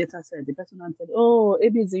owner of the data set, the person will tell you, oh,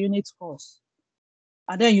 AB is a unit cost.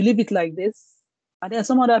 And then you leave it like this, and then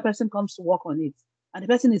some other person comes to work on it, and the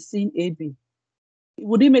person is seeing AB.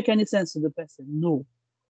 Would it make any sense to the person? No.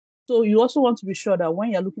 So you also want to be sure that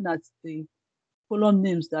when you're looking at the column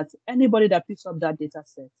names, that anybody that picks up that data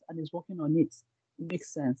set and is working on it, it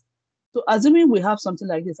makes sense. So assuming we have something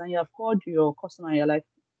like this, and you have called your customer, and you're like,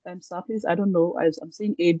 sir, please, I don't know, I'm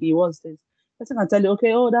seeing AB, what's this? The person can tell you,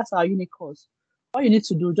 okay, oh, that's our unique cost. All you need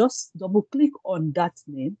to do, just double click on that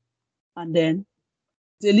name, and then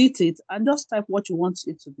delete it and just type what you want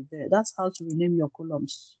it to be there. That's how to rename your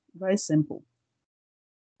columns. Very simple.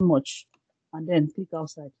 Much. And then click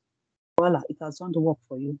outside. Voila, it has done the work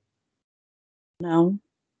for you. Now,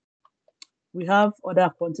 we have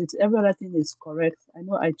other quantity. Every other thing is correct. I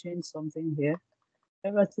know I changed something here.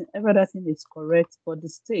 Every other thing is correct for the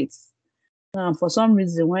states. Now, for some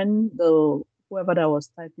reason, when whoever that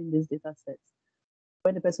was typing this data set,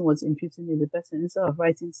 when the person was imputing it, the person, instead of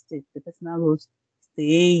writing state, the person now wrote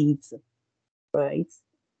state, right?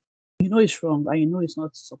 You know it's wrong and you know it's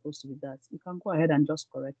not supposed to be that. You can go ahead and just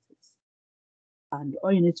correct it. And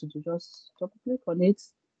all you need to do, just double click on it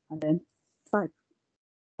and then type.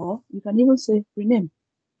 Or you can even say rename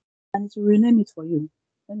and it will rename it for you.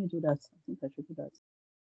 Let me do that. I think I should do that.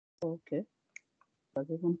 Okay. So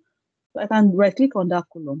I can right click on that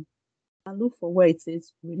column and look for where it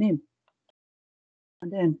says rename.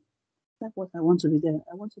 And then type what I want to be there.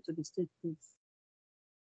 I want it to be state, please.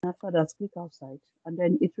 After that, click outside and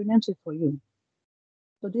then it renames it for you.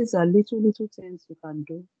 So these are little things you can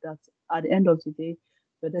do that at the end of the day,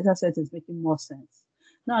 your data set is making more sense.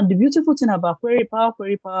 Now, the beautiful thing about Query Power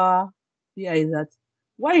BI is that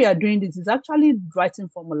while you are doing this, it's actually writing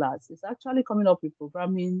formulas. It's actually coming up with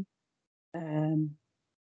programming.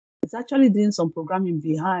 It's actually doing some programming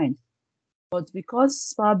behind. But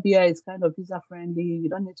because Power BI is kind of user-friendly, you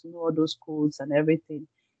don't need to know all those codes and everything.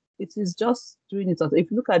 It is just doing it.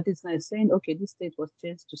 If you look at this now, it's saying, okay, this state was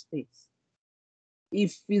changed to states.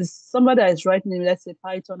 If it's somebody that is writing in, let's say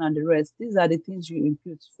Python and the rest, these are the things you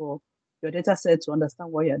input for your data set to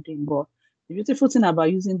understand what you're doing. But the beautiful thing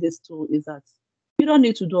about using this tool is that you don't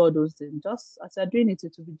need to do all those things. Just as you're doing it,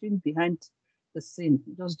 it will be doing behind the scene,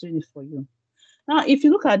 just doing it for you. Now, if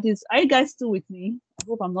you look at this, are you guys still with me? I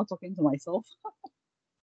hope I'm not talking to myself.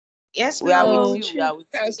 Yes, We are ma'am. with you. We are with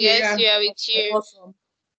you. Yes, we are with you. Awesome.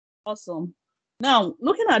 Awesome. Now,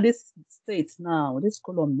 looking at this state now, this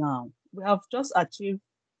column now, we have just achieved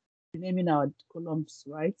renaming our columns,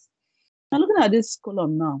 right? Now, looking at this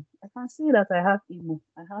column now, I can see that I have IMO.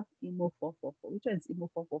 I have IMO 444. Which one is IMO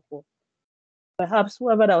 444? Perhaps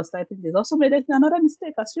whoever that was typing this also made another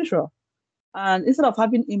mistake as usual. And instead of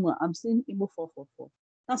having IMO, I'm seeing IMO 444.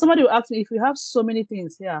 Now, somebody will ask me, if you have so many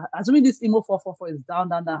things here, assuming this IMO 444 is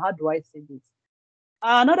down, how do I say this?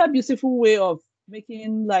 Another beautiful way of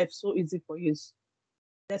making life so easy for you is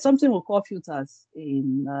there's something we call filters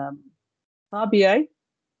in Power BI.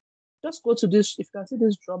 Just go to this, if you can see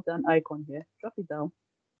this drop down icon here, drop it down.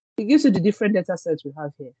 It gives you the different data sets we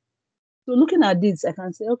have here. So looking at this, I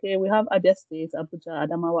can say, okay, we have Abia State, Abuja,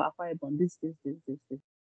 Adamawa, Akwa Ibom, this.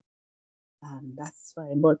 And that's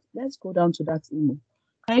fine. But let's go down to that IMO.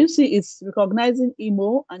 Can you see it's recognizing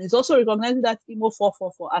IMO and it's also recognizing that IMO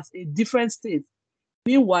 444 as a different state.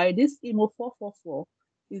 Meanwhile, this IMO 444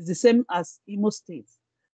 is the same as IMO state.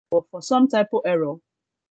 But for some type of error,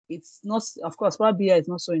 it's not, of course, Power BI is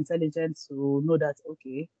not so intelligent to know that,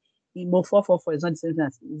 okay, IMO 444 is not the same thing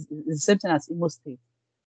as, is the same thing as IMO state.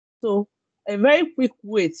 So a very quick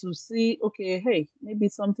way to see, okay, hey, maybe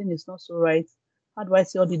something is not so right. How do I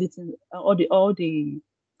see all the details, all the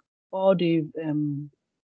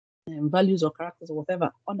values or characters or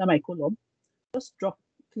whatever under my column? Just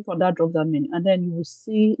click on that drop down menu, and then you will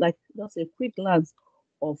see like just a quick glance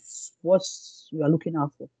of what you are looking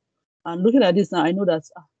out for. And looking at this now, I know that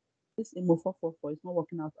this IMO 444 is not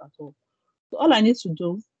working out at all. So all I need to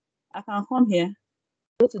do, I can come here,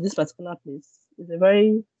 go to this particular place. It's a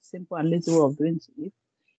very simple and lazy way of doing it.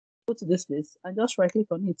 Go to this place and just right click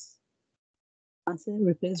on it and say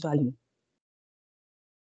replace value.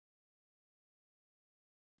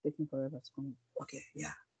 Taking forever to come. Okay,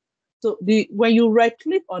 yeah. So when you right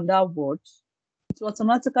click on that word, it will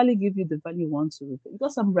automatically give you the value you want to replace.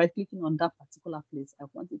 Because I'm right clicking on that particular place, I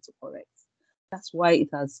want it to correct. That's why it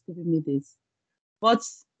has given me this. But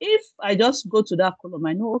if I just go to that column,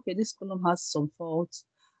 I know, okay, this column has some faults.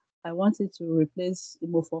 I want it to replace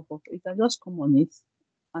Imo 444. You can just come on it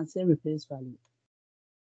and say replace value.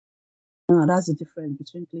 Now that's the difference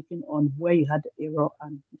between clicking on where you had the error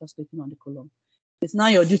and just clicking on the column. It's now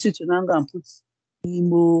your duty to now go and put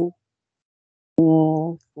Imo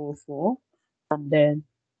 444 and then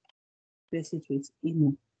replace it with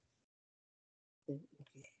Imo. Okay.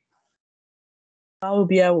 Power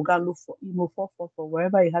BI will go look for Imo 444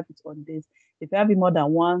 wherever you have it on this. If you have it more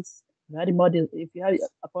than once, if you have it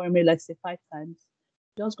apparently like say 5 times,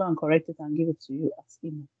 just go and correct it and give it to you as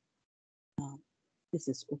Imo. This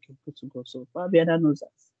is okay, good to go. So Power BI knows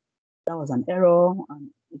that was an error and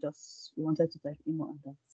you wanted to type Imo and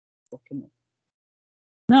that's working.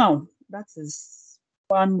 Now that is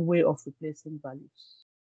one way of replacing values.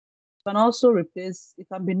 You can also replace, it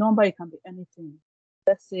can be number, it can be anything.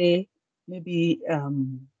 Let's say maybe a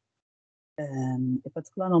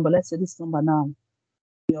particular number, let's say this number now,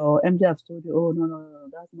 your MD has told you, oh, no,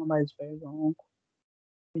 that number is very wrong.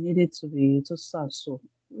 We need it to be so.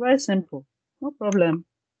 Very simple, no problem.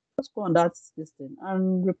 Just go on that thing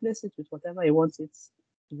and replace it with whatever you want it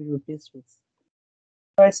to be replaced with.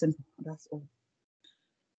 Very simple, that's all.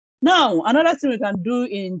 Now, another thing we can do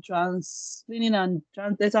in cleaning and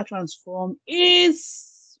data transform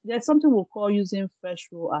is there's something we'll call using fresh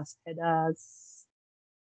row as headers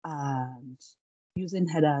and using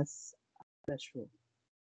headers as fresh row.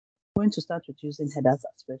 I'm going to start with using headers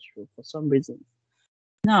as fresh row for some reason.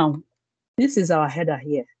 Now, this is our header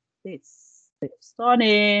here. This store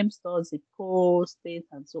name, store zip code, state,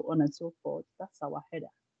 and so on and so forth. That's our header.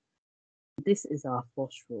 This is our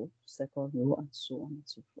first row, second row, and so on and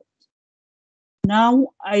so forth. Now,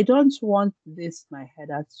 I don't want my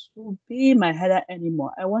header to be my header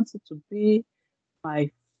anymore. I want it to be my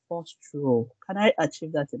first row. Can I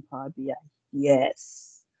achieve that in Power BI?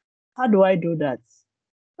 Yes. How do I do that?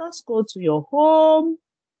 Just go to your home,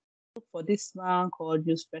 look for this one called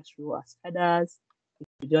use first row as headers.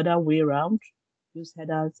 The other way around, use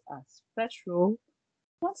headers as first row.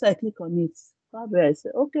 Once I click on it, Power BI, I say,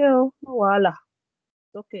 okay, no voila.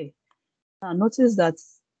 Okay. Now notice that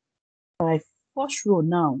my first row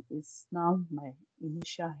now is now my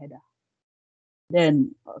initial header.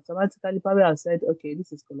 Then automatically Power BI said, okay,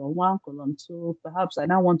 this is column 1, column 2. Perhaps I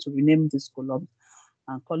now want to rename this column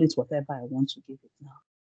and call it whatever I want to give it now.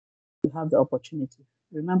 You have the opportunity.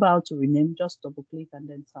 Remember how to rename, just double click and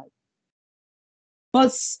then type.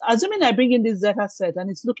 But assuming I bring in this data set and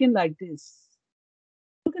it's looking like this,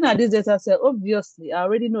 looking at this data set, obviously I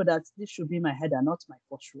already know that this should be my header, not my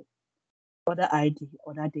first row. Other ID,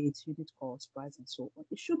 other dates, unit cost, price, and so on.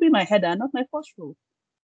 It should be my header, not my first row.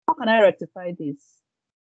 How can I rectify this?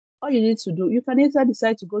 All you need to do, you can either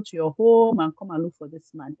decide to go to your home and come and look for this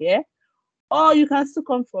man here, or you can still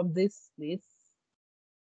come from this place,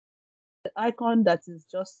 the icon that is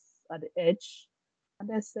just at the edge, and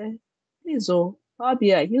then say, please, Power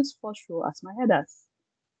BI, use first row as my headers.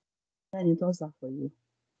 Then it does that for you.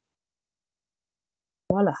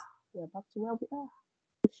 Voila, we are back to where we are,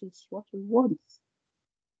 which is what we want.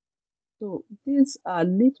 So these are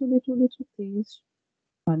little things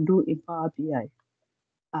you can do in Power BI.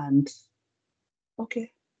 And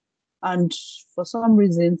okay. And for some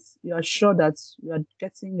reasons, you are sure that you are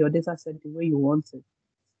getting your data set the way you want it.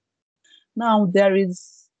 Now, there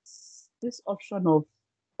is this option of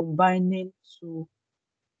combining two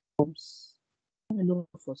forms. Let me look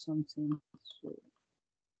for something. So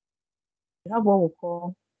we have what we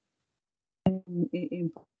call,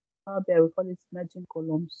 in Power BI, we call it merging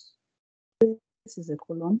columns. This is a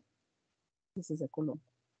column. This is a column.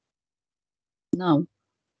 Now,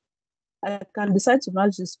 I can decide to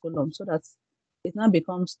merge this column so that it now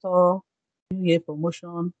becomes store, New Year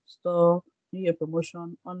promotion, store, New Year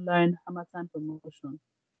promotion, online, Harmattan promotion.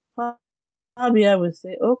 Power BI will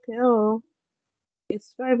say, okay,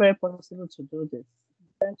 it's very possible to do this. I'm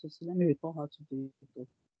trying to see, let me recall how to do it.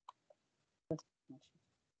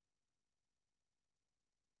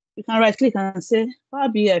 You can right click and say, Power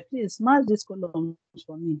BI, please merge this column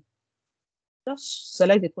for me. Just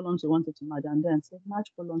select the columns you wanted to merge and then say,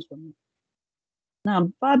 merge columns for me.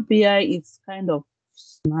 Now, Power BI is kind of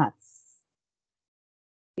smart.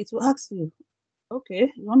 it will ask you,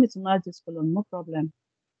 okay, you want me to merge this column? No problem.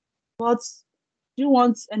 But do you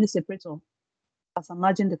want any separator as I'm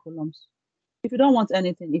merging the columns? If you don't want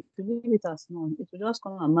anything, if you leave it as none, it will just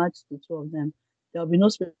come and match the two of them. There will be no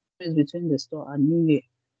space between the store and New Year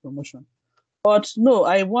promotion. But no,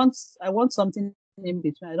 I want something in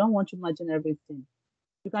between. I don't want to imagine everything.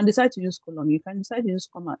 You can decide to use column. You can decide to use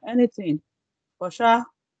comma. Anything. But sure,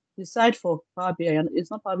 decide for Power BI. And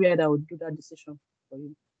it's not Power BI that will do that decision for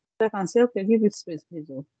you. So I can say, okay, give it space, please.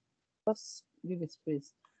 Oh. Just give it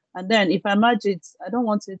space. And then if I merge it, I don't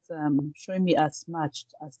want it showing me as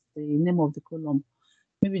matched as the name of the column.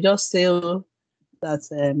 Maybe just say that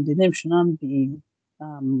the name should not be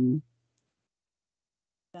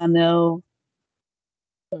channel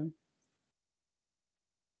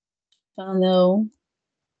channel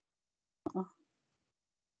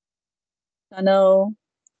channel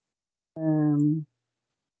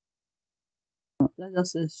let's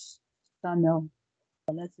just say channel,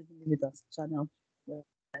 or let's even leave it as channel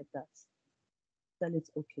like that. Tell it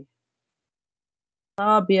okay.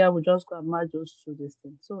 Power BI will just go and merge those two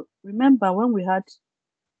things. So remember when we had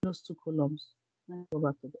those two columns, let me go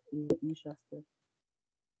back to the initial step.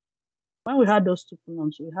 When we had those two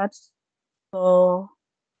columns, we had store,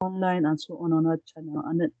 online, and so on our channel.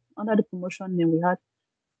 And then under the promotion name, we had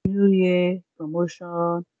New Year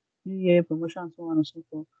promotion, and so on and so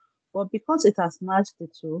forth. But because it has merged the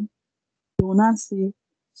two, you will now see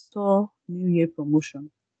store New Year promotion.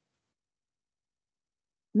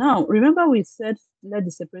 Now, remember we said let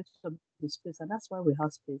the separator be the space, and that's why we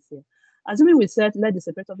have space here. Assuming we said let the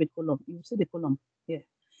separator be column, you see the column here.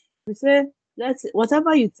 We say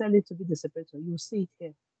whatever you tell it to be the separator, you see it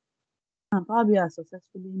here. And Power BI has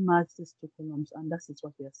successfully merged these two columns, and that is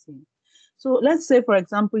what we are seeing. So let's say, for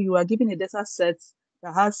example, you are given a data set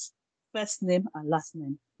that has first name and last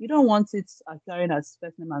name. You don't want it appearing as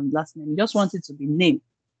first name and last name. You just want it to be name.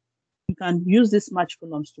 You can use these match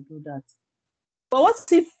columns to do that. But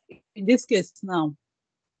what if, in this case now,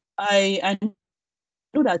 I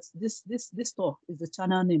know that this store is the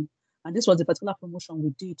channel name, and this was the particular promotion we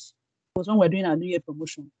did. It was when we're doing our New Year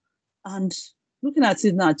promotion. And looking at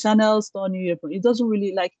it now, channel, store, New Year, it doesn't really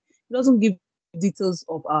it doesn't give details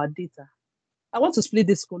of our data. I want to split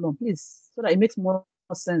this column, please, so that it makes more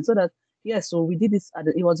sense. So that, yes, so we did this,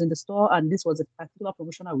 it was in the store, and this was a particular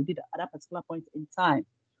promotion that we did at that particular point in time.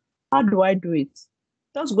 How do I do it?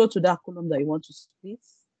 Just go to that column that you want to split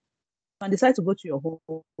and decide to go to your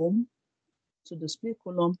home, to the split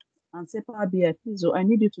column, and say, Power BI, please, I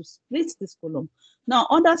need you to split this column. Now,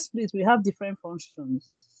 under split, we have different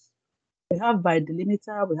functions. We have by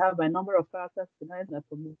delimiter, we have by number of characters,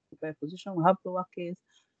 by position, we have lowercase,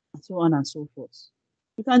 and so on and so forth.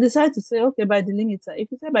 You can decide to say, okay, by delimiter.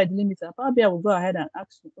 If you say by delimiter, Power BI will go ahead and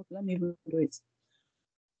ask you, okay, let me even do it.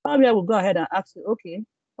 Power BI will go ahead and ask you, okay,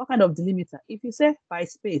 what kind of delimiter? If you say by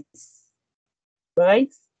space, right?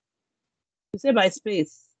 If you say by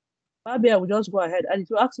space, Power BI will just go ahead and it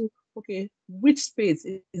will ask you, okay, which space?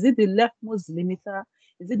 Is it the leftmost delimiter?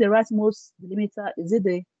 Is it the rightmost delimiter? Is it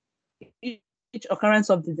the each occurrence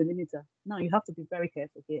of the delimiter? Now you have to be very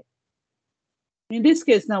careful here. In this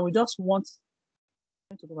case, now we just want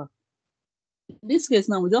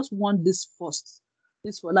this first,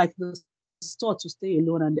 this for like the store to stay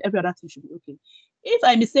alone, and every other thing should be okay. If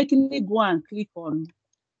I mistakenly go and click on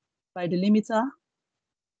by delimiter,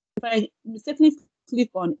 if I mistakenly click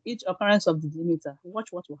on each occurrence of the delimiter,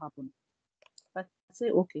 watch what will happen. I say,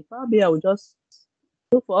 okay, Power BI will just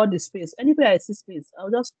look for all the space. Anywhere I see space,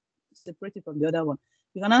 I'll just separate it from the other one.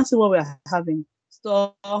 You can now see what we're having.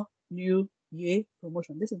 Store, New Year,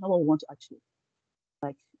 promotion. This is not what we want to achieve.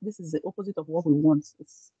 Like, this is the opposite of what we want.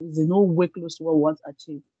 It's in no way close to what we want to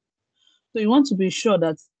achieve. So you want to be sure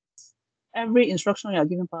that every instruction you are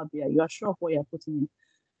giving Power BI, you are sure of what you're putting in.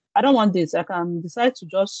 I don't want this. I can decide to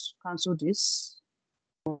just cancel this,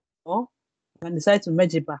 or I can decide to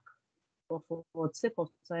merge it back. But for the sake of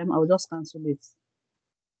time, I will just cancel it.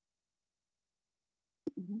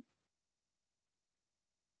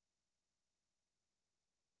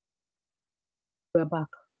 We're back.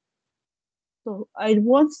 So I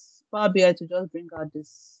want Power BI to just bring out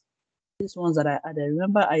these ones that I added.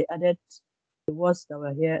 Remember, I added the words that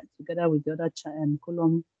were here together with the other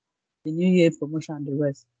column, the New Year promotion, and the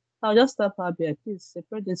rest. I'll just start Power BI. Please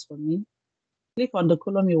separate this for me. Click on the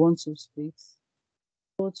column you want to split.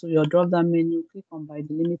 Go to your drop-down menu, click on by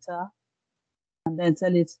delimiter, and then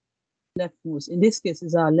tell it leftmost. In this case,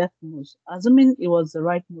 it's our leftmost. Assuming it was the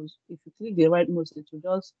rightmost, if you click the rightmost, it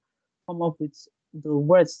will just come up with the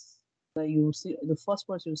words that you see, the first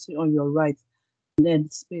words you see on your right, and then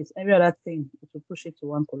space. Every other thing, it will push it to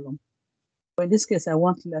one column. in this case, I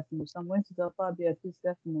want leftmost. I'm going to the Power BI, please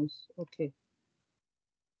leftmost. Okay.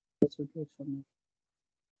 It will do it for me.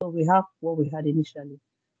 So we have what we had initially.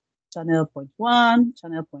 Channel point 1,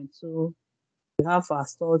 channel point 2. We have our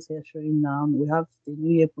stores here showing now. We have the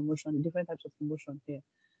New Year promotion, the different types of promotion here.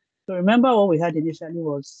 So remember what we had initially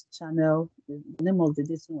was channel. The name of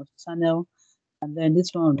this one was channel. And then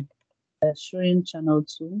this one showing channel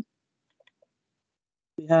 2.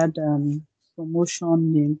 We had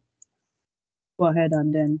promotion name. Go ahead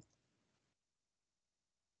and then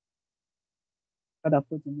gotta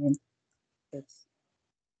put the name. That's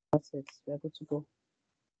it. We're good to go.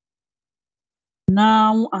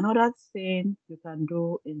 Now, another thing you can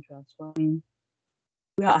do in transforming,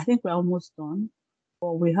 I think we're almost done,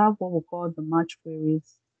 but we have what we call the match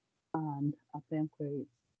queries and append queries.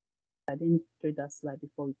 I didn't show that slide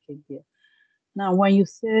before we came here. Now, when you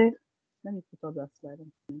say, let me put up that slide.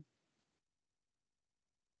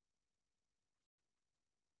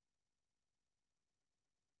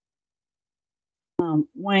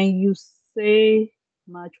 When you say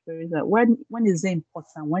match queries, when is it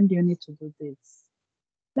important? When do you need to do this?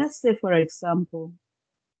 Let's say, for example,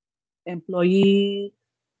 employee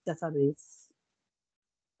database.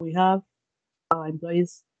 We have our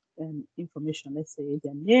employees' information. Let's say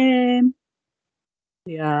their name,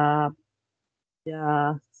 their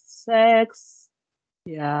sex,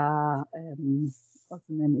 their what's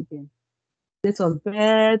the name again? Date of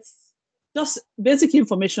birth, just basic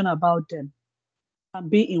information about them can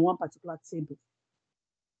be in one particular table.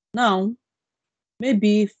 Now,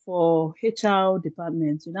 maybe for HR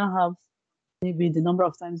departments, you now have maybe the number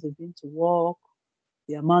of times they've been to work,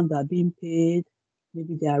 the amount they're being paid,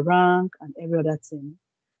 maybe their rank, and every other thing.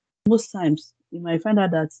 Most times, you might find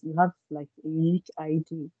out that you have like a unique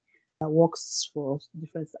ID that works for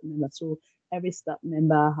different staff members. So every staff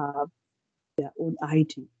member have their own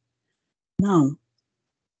ID. Now,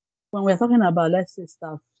 when we're talking about, let's say,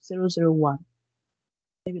 staff 001,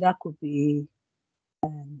 maybe that could be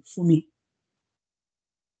Fumi.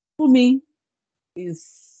 Fumi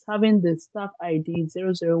is having the staff ID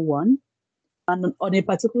 001, and on a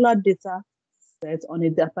particular data set, on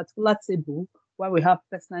a particular table where we have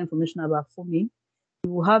personal information about Fumi, we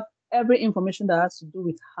will have every information that has to do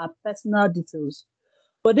with her personal details.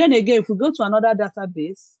 But then again, if we go to another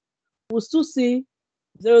database, we'll still see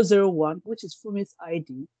 001, which is Fumi's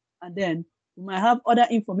ID, and then we might have other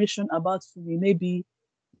information about Fumi, maybe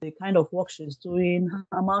the kind of work she's doing,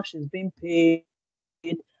 how much she's being paid,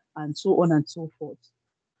 and so on and so forth.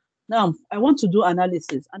 Now, I want to do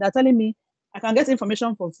analysis, and they're telling me I can get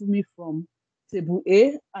information from Fumi from table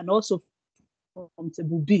A and also from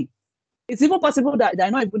table B. It's even possible that they're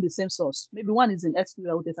not even the same source. Maybe one is in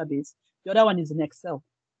SQL database, the other one is in Excel.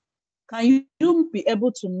 Can you be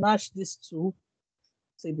able to match these two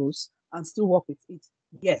tables and still work with it?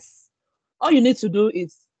 Yes. All you need to do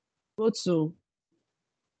is go to,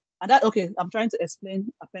 and that, okay, I'm trying to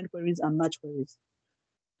explain append queries and match queries.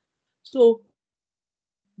 So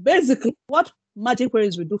basically, what matching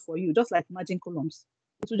queries will do for you, just like matching columns,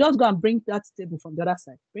 it will just go and bring that table from the other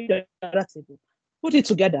side, bring the other table, put it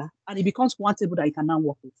together, and it becomes one table that you can now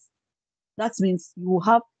work with. That means you will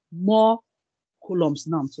have more columns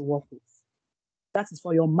now to work with. That is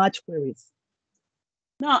for your match queries.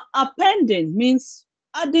 Now, appending means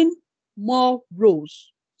adding more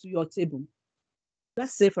rows to your table.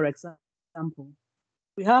 Let's say, for example,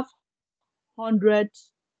 we have 100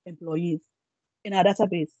 employees in our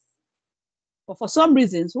database. But for some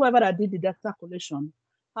reasons, whoever that did the data collection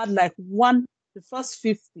had like the first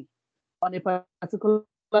 50 on a particular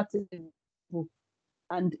table.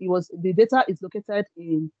 And the data is located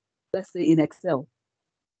in, let's say, in Excel.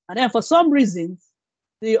 And then for some reasons,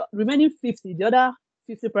 the remaining 50, the other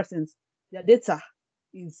 50%, their data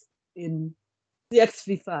is in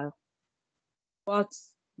CSV file. But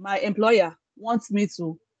my employer wants me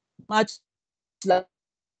to match like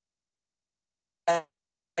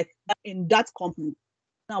in that company.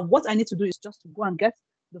 Now, what I need to do is just to go and get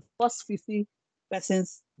the first 50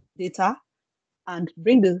 persons data and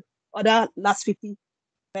bring the other last 50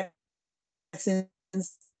 persons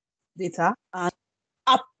data and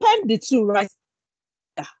append the two right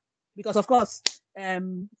there. Because of course,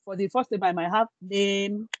 for the first table, I might have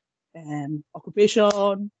name,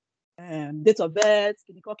 occupation, date of birth,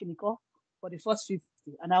 kiniko, for the first 50.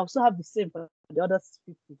 And I also have the same for the other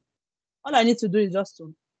 50. All I need to do is just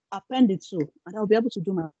to append the two, and I'll be able to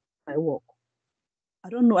do my work. I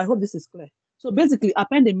don't know. I hope this is clear. So basically,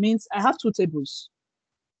 appending means I have two tables.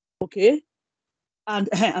 Okay? And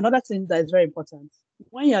another thing that is very important,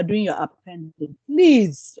 when you are doing your appending,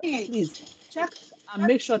 please check and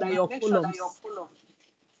make sure that your columns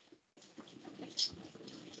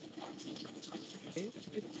Okay,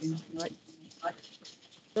 right.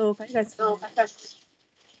 So can you guys see me?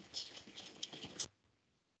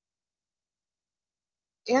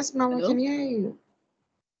 Yes, ma'am, we can Hello? hear you.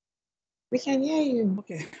 We can hear you.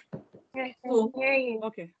 Okay. Yes, I So can hear you.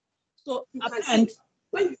 okay. So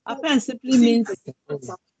append simply means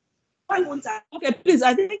okay, please.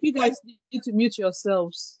 I think you guys need to mute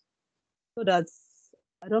yourselves so that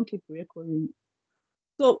I don't keep recording.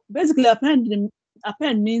 So basically,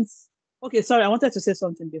 append means okay. Sorry, I wanted to say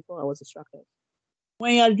something before I was distracted.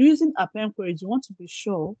 When you are using append queries, you want to be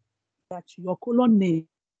sure that your column names.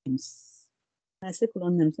 When I say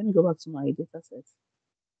column names, let me go back to my data set.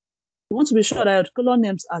 You want to be sure that your column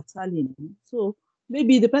names are tallying. So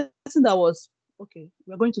maybe the person that was okay,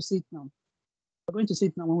 we're going to see it now. We're going to see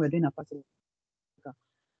it now when we're doing a particular.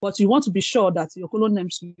 But you want to be sure that your column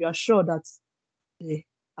names, you are sure that they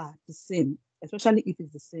are the same, especially if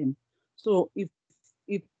it's the same. So if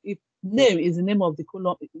name is the name of the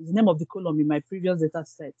column, is the name of the column in my previous data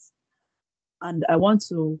set, and I want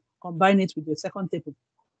to combine it with the second table,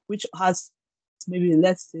 which has maybe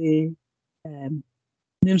let's say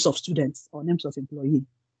names of students or names of employee.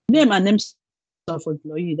 Name and names of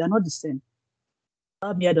employee, they're not the same.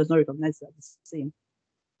 Power BI does not recognize that it's the same.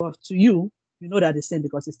 But to you, you know they're the same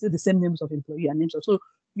because it's still the same names of employee and names of. So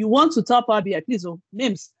you want to tell Power BI, please,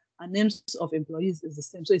 names and names of employees is the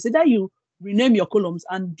same. So it's either you rename your columns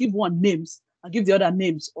and give one names and give the other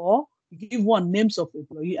names, or you give one names of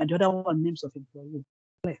employee and the other one names of employee.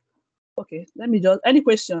 Okay, let me just, any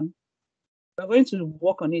question? We're going to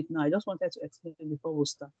work on it now. I just wanted to explain before we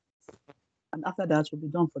start. And after that, we'll be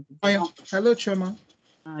done for the day. Hello, Chairman.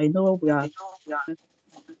 I know we are. Yeah,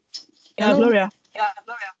 Hello? Gloria.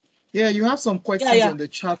 Yeah, you have some questions on the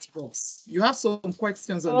chat box. You have some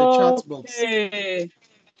questions on the chat box. Okay.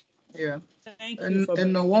 Yeah. Thank you for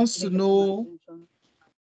and wants to know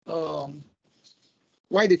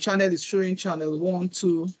why the channel is showing channel 1,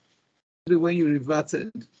 2, 3 when you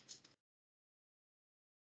reverted.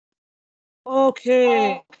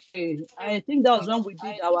 Okay. I think that was when we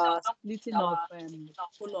did our splitting of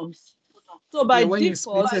columns. So by when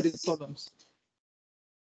default, you splitted the columns.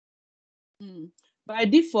 By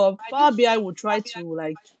default, Power BI will try to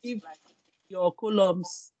like give your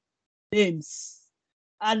columns names.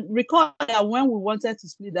 And recall that when we wanted to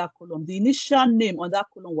split that column, the initial name on that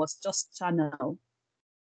column was just channel.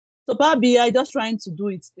 So Power BI just trying to do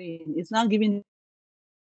its thing. It's now giving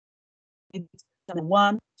it channel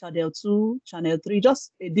 1, channel 2, channel 3,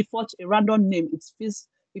 just a default, a random name. It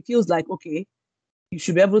feels like, okay, you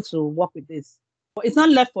should be able to work with this. But it's not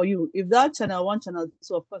left for you. If that channel 1, channel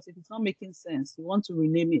 2, of course, if it's not making sense, you want to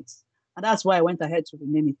rename it. And that's why I went ahead to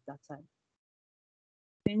rename it that time.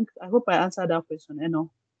 I hope I answered that question,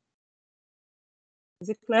 Eno. Is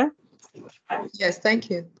it clear? Yes, thank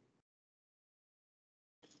you. Is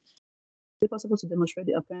it possible to demonstrate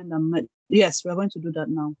the append and match? Yes, we're going to do that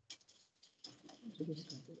now.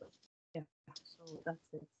 Yeah, so that's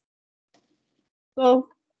it. So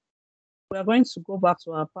we're going to go back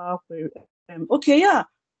to our Power Query. Okay, yeah.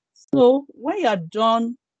 So when you're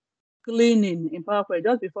done cleaning in Power Query,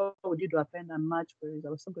 just before we did the append and match queries, I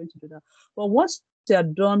was still going to do that. But once you're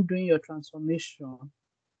done doing your transformation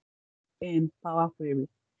in Power Query,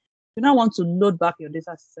 you now want to load back your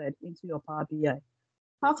data set into your Power BI.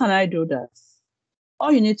 How can I do that?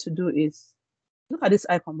 All you need to do is look at this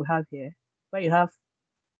icon we have here, where you have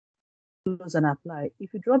close and apply.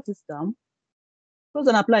 If you drop this down, close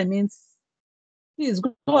and apply means please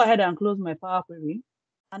go ahead and close my Power Query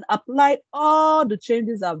and apply all the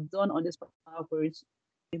changes I've done on this Power Query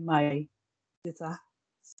in my data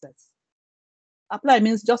set. Apply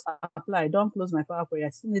means just apply. Don't close my Power Query. I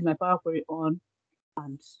still need my Power Query on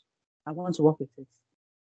and I want to work with it.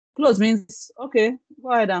 Close means, okay,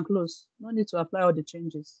 go ahead and close. No need to apply all the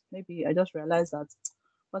changes. Maybe I just realized that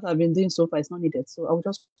what I've been doing so far is not needed. So I'll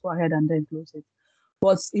just go ahead and then close it.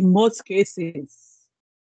 But in most cases,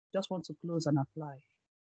 just want to close and apply.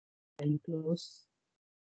 And close.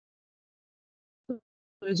 So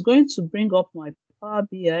it's going to bring up my Power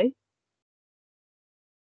BI.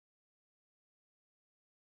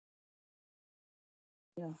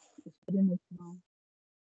 Yeah, it's getting it now.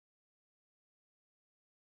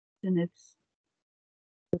 It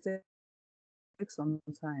takes some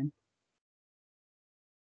time.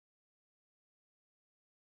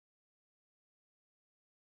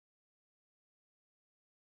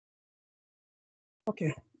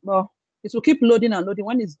 Okay, well, it will keep loading and loading.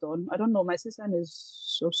 When it's done, I don't know, my system is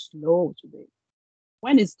so slow today.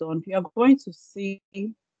 When it's done, you are going to see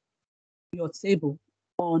your table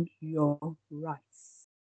on your right,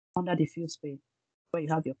 under the fields pane, where you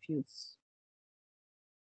have your fields.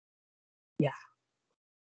 Yeah,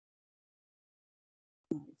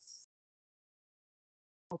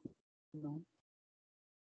 No.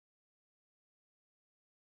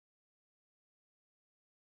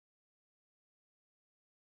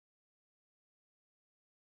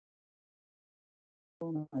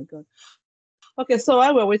 Oh my God. Okay, so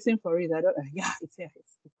while we're waiting for it, I don't. Yeah, it's here.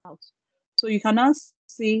 It's out. So you can now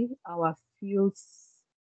see our fields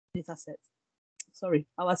data set. Sorry,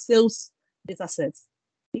 our sales data set.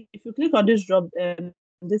 If you click on this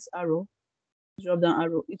arrow, drop down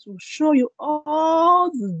arrow, it will show you all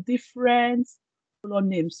the different color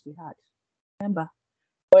names we had. Remember,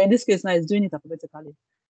 but in this case now it's doing it alphabetically.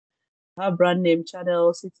 Have brand name,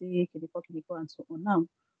 channel, city, Kiniko, and so on. Now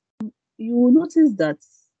you will notice that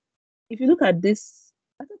if you look at this,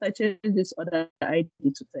 I thought I changed this other ID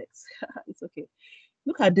to text. It's okay.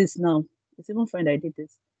 Look at this now. It's even fine I did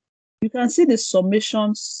this. You can see the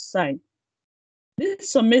summation sign.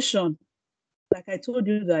 This summation, like I told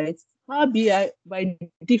you guys, Power BI by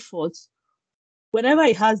default, whenever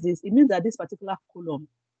it has this, it means that this particular column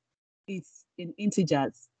is in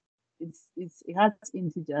integers. It has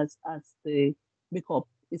integers as the makeup.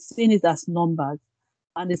 It's seeing it as numbers.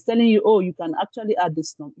 And it's telling you, oh, you can actually add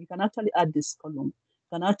this number. You can actually add this column.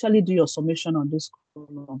 You can actually do your summation on this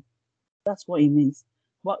column. That's what it means.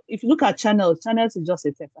 But if you look at channels is just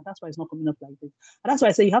a text, and that's why it's not coming up like this. And that's why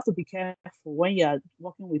I say you have to be careful when you're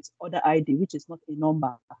working with other ID, which is not a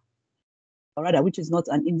number, or rather, which is not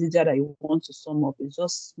an integer that you want to sum up. It's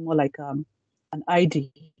just more like an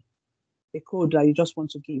ID, a code that you just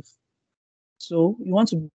want to give. So you want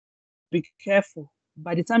to be careful.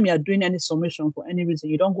 By the time you are doing any summation for any reason,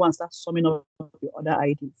 you don't go and start summing up your other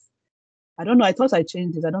IDs. I don't know. I thought I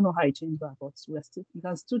changed it. I don't know how I changed that, but you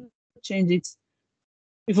can still change it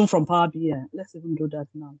even from Power BI. Let's even do that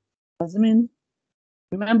now. Assuming,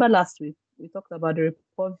 remember last week we talked about the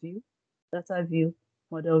report view, data view,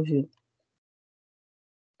 model view.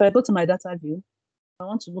 If I go to my data view, I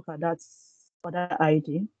want to look at that other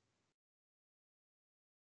ID.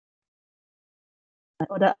 My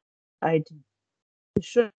other ID. It's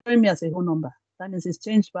showing me as a whole number. That means it's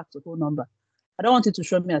changed back to whole number. I don't want it to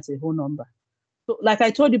show me as a whole number. So, like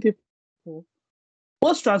I told you people,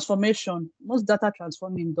 most data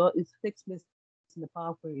transforming, it takes place in the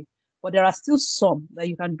Power Query, but there are still some that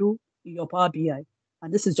you can do in your Power BI,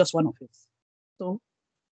 and this is just one of it. So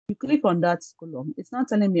you click on that column. It's not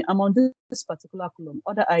telling me I'm on this particular column,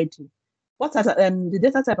 other ID. What the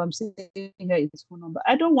data type I'm seeing here is whole number.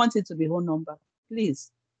 I don't want it to be whole number,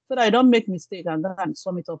 please, so that I don't make mistake and then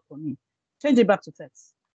sum it up for me. Change it back to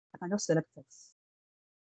text. I can just select text,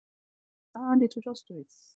 and it will just do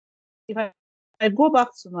it. If I go back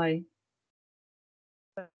to my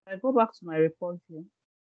report view,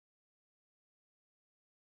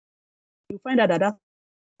 you find out that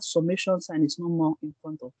summation sign is no more in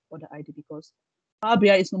front of other ID because Power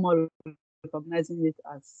BI is no more recognizing it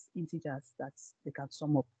as integers that they can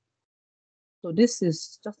sum up. So this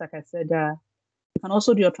is just like I said, you can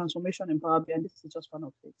also do your transformation in Power BI, and this is just one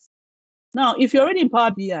of it. Now, if you're already in Power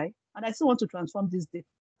BI and I still want to transform this data,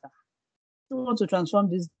 I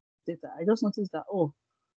just noticed that,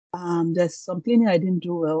 there's some cleaning I didn't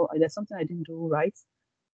do well, there's something I didn't do right.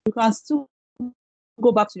 You can still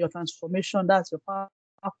go back to your transformation, that's your Power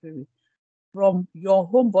Query. From your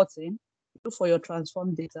home button, look for your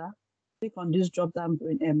transform data, click on this drop down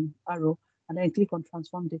arrow, and then click on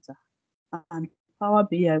transform data. And Power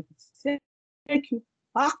BI will take you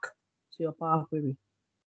back to your Power Query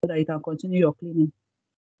so that you can continue your cleaning,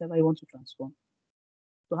 whatever you want to transform.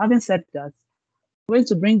 So having said that, we're going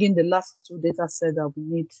to bring in the last two data sets that we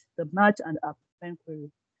need, the merge and append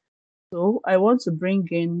query. So I want to bring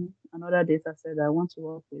in another data set that I want to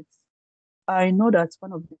work with. I know that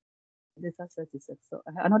one of the data set is Excel.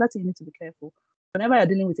 Another thing you need to be careful. Whenever you're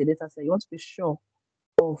dealing with a data set, you want to be sure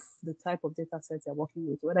of the type of data set you're working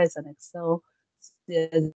with, whether it's an Excel,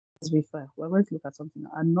 CSV file. We're going to look at something.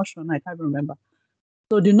 I'm not sure now, I can't remember.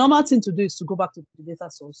 So the normal thing to do is to go back to the data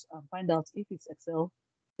source and find out if it's Excel,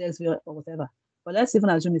 CSV, or whatever. But let's even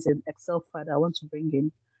assume it's an Excel file that I want to bring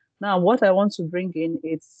in. Now, what I want to bring in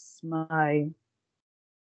is my,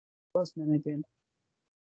 what's name again?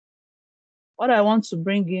 What I want to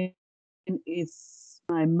bring in is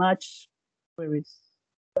my match queries.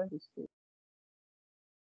 Yeah,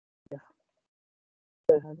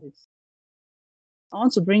 I have it. I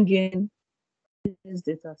want to bring in these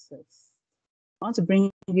data sets. I want to bring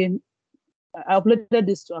in, I uploaded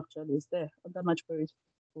this to actually, it's there under match queries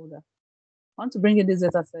folder. I want to bring in this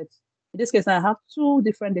data set. In this case, I have two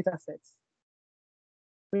different data sets.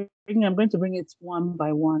 I'm going to bring it one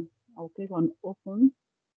by one. I'll click on open.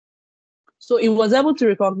 So it was able to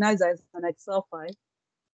recognize that it's an Excel file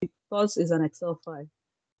because it's an Excel file.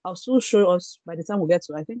 I'll still show us by the time we get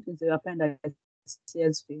to, I think it's the appendix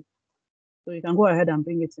CSV. So you can go ahead and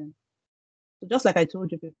bring it in. So just like I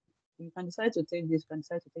told you, you can decide to take this, you can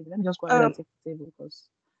decide to take it. Let me just go ahead and take the table because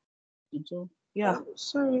yeah.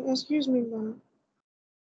 Sorry, excuse me, ma'am.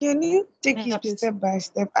 Can you take it please. step by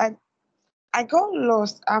step? I got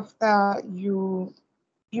lost after you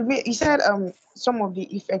said some of the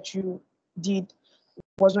effects you did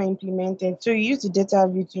was not implemented. So you used the data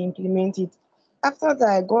view to implement it. After that,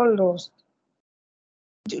 I got lost.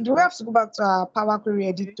 Do we have to go back to our Power Query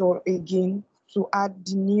editor again to add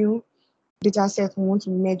the new data set we want to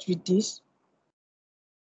merge with this?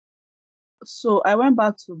 So I went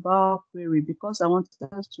back to Power Query because I wanted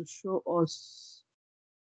us to show us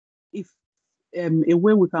if a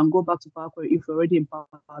way we can go back to Power Query if we're already in Power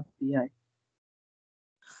BI.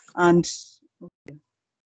 And okay.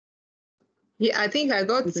 Yeah, I think I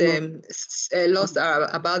got lost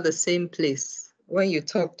about the same place when you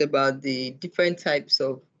talked about the different types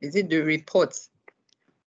of, is it the reports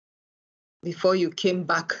before you came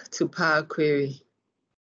back to Power Query?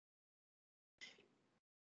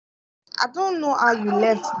 I don't know how you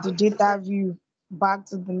left the data view back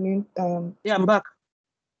to the main. Yeah, I'm back.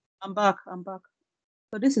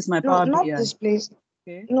 So this is my No, Power not BI. this place.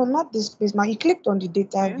 Okay. No, not this place. Now you clicked on the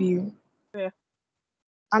data view. Yeah.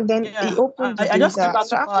 And then it opened the I just came data. back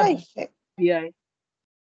So to Power after BI.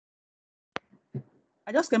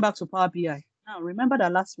 I just came back to Power BI. Now, remember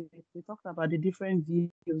that last week we talked about the different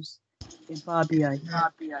views in Power BI.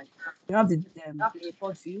 We have the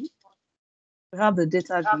report view, we have the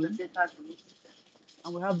data view,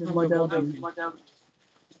 and we have the model view.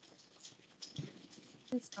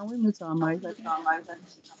 Please, can we mute our mic?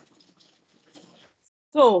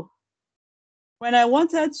 So, when I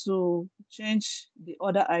wanted to change the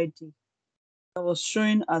order ID, I was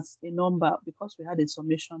showing as a number because we had a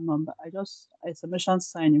summation number. A summation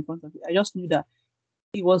sign in front of it. I just knew that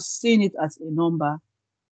it was seeing it as a number.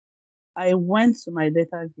 I went to my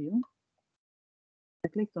data view. I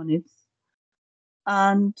clicked on it,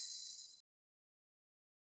 and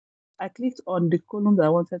I clicked on the column that I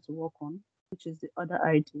wanted to work on, which is the order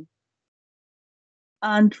ID.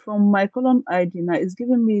 And from my column ID now, it's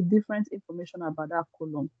giving me different information about that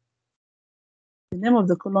column. The name of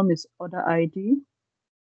the column is order ID.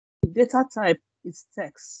 The data type is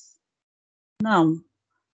text. Now,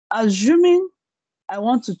 assuming I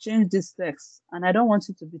want to change this text and I don't want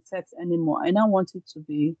it to be text anymore, I now want it to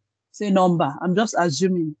be, say, number. I'm just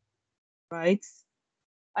assuming, right?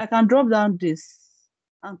 I can drop down this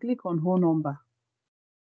and click on whole number.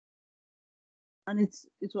 And it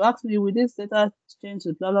will ask me, will this data change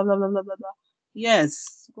to blah, blah, blah, blah, blah, blah, blah.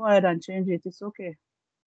 Yes, go ahead and change it. It's okay.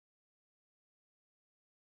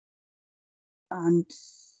 And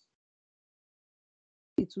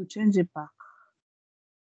it will change it back.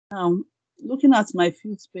 Now, looking at my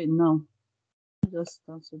field pane now, just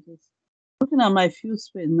cancel this. Looking at my field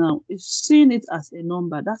pane now, it's seeing it as a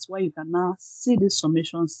number. That's why you can now see the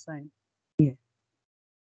summation sign here.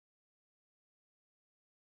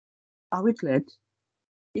 Are we clear?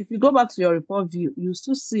 If you go back to your report view, you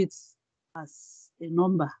still see it as a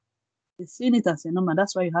number. It's seeing it as a number.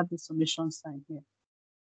 That's why you have the summation sign here.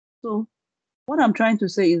 So what I'm trying to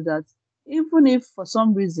say is that even if for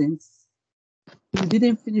some reasons you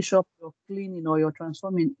didn't finish up your cleaning or your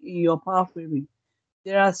transforming in your Power Query,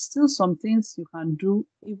 there are still some things you can do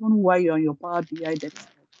even while you're on your Power BI desktop.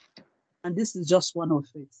 And this is just one of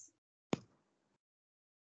it.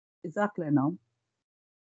 Is that clear now?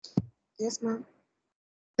 Yes, ma'am.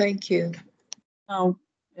 Thank you. Now,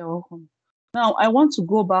 you're welcome. Now, I want to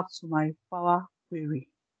go back to my Power Query.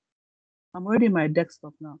 I'm already in my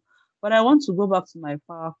desktop now, but I want to go back to my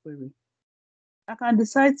Power Query. I can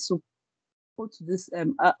decide to go to this.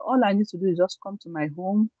 All I need to do is just come to my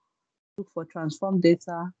home, look for transform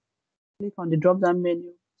data, click on the drop-down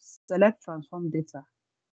menu, select transform data,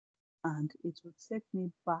 and it will take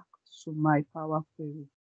me back to my Power Query.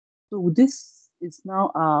 So this is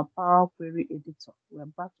now our Power Query editor. We're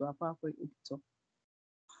back to our Power Query editor.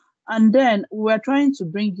 And then we're trying to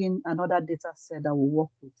bring in another data set that we'll work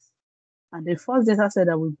with. And the first data set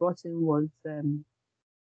that we brought in was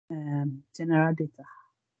general data.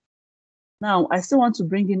 Now, I still want to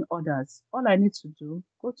bring in others. All I need to do,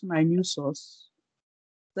 go to my new source,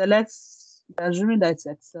 select, assuming that it's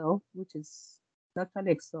Excel, which is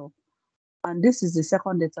actually Excel. And this is the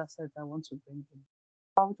second data set I want to bring in.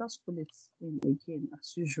 I'll just pull it in again,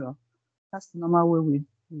 as usual. That's the normal way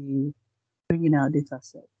we bring in our data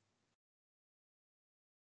set.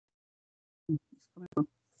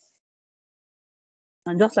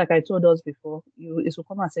 And just like I told us before, it will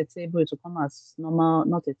come as a table, it will come as normal,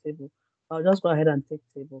 not a table. I'll just go ahead and take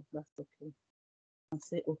table. That's okay. And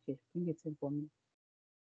say, okay, bring it in for me.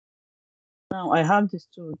 Now I have these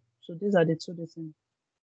two. So these are the two different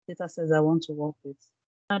data sets I want to work with.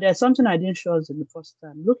 Now there's something I didn't show us in the first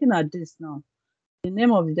time. Looking at this now, the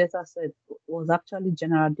name of the data set was actually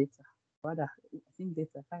general data. Rather, I think data,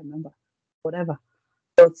 I can't remember. Whatever.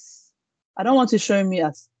 But I don't want it showing me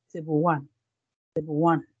as table one. Table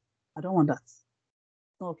one. I don't want that. It's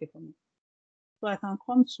not okay for me. So I can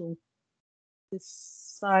come to this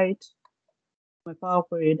side, my Power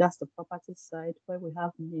Query, that's the property side where we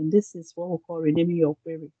have name. This is what we call renaming your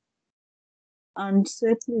query. And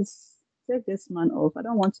say, please take this man off. I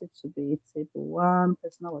don't want it to be table one,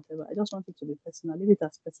 personal, whatever. I just want it to be personal. Leave it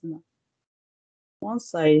as personal.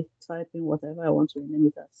 Once I type in whatever I want to rename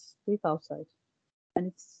it as, click outside, and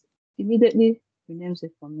it immediately renames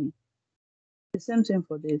it for me. The same thing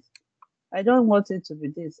for this. I don't want it to be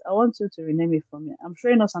this. I want you to rename it for me. I'm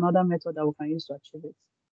showing us another method that we can use to achieve it.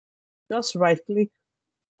 Just right click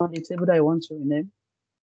on the table that I want to rename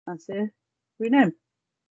and say rename.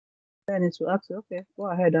 Then it will ask you, okay, go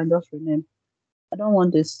ahead and just rename. I don't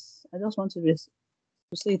want this. I just want to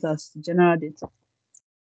see it as general data.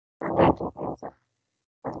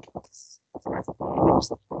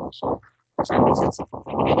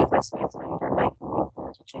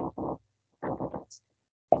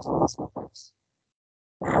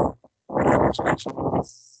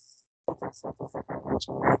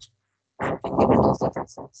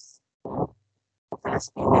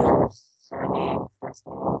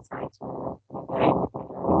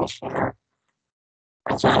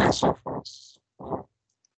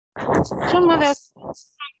 Choma, that's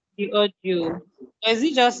the audio. Or is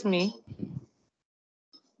it just me?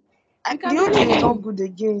 The audio is not good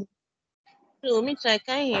again. No, me too, I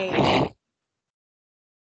can't hear you.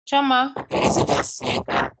 Choma.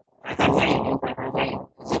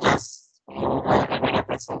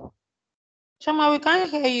 Choma, we can't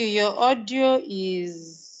hear you. Your audio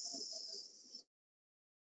is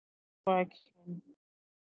working.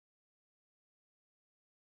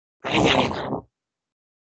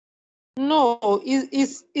 No,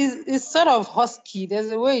 it's sort of husky.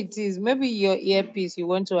 There's a way it is. Maybe your earpiece you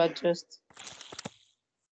want to adjust.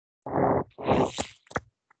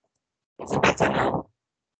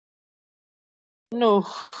 No.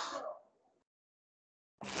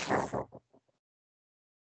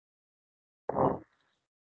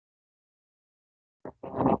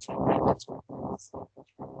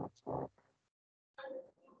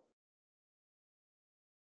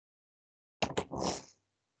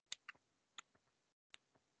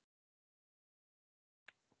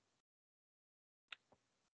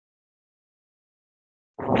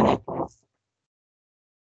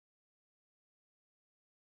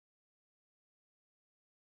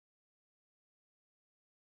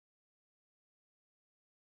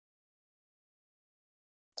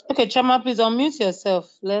 Okay, Choma, please unmute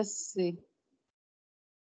yourself. Let's see.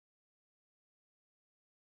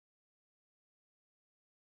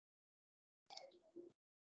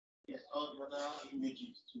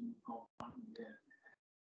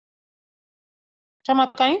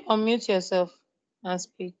 Choma, can you unmute yourself and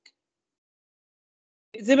speak?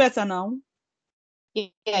 Is it better now? Yeah,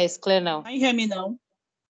 it's clear now. Can you hear me now?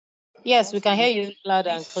 Yes, we can hear you loud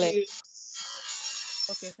and clear.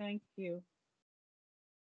 Okay, thank you.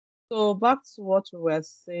 So back to what we were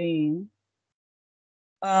saying.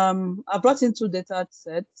 I brought in two data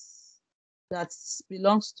sets that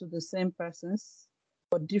belongs to the same persons,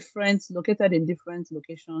 but located in different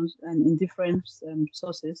locations and in different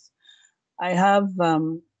sources. I have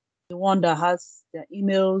the one that has their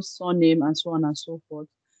emails, surname, and so on and so forth.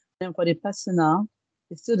 Then for the personal,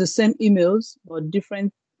 it's still the same emails, but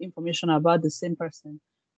different information about the same person.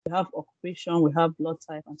 We have occupation, we have blood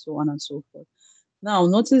type, and so on and so forth. Now,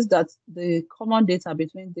 notice that the common data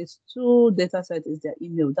between these two data sets is their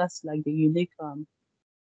email. That's like the unique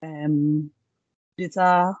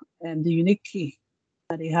data and the unique key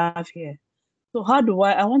that they have here. So how do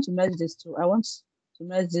I want to merge these two? I want to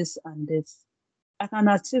merge this and this. I can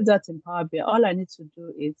achieve that in Power BI. All I need to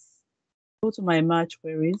do is go to my merge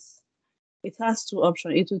queries. It has two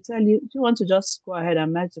options. It will tell you, do you want to just go ahead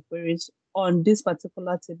and merge the queries on this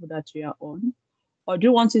particular table that you are on? Or do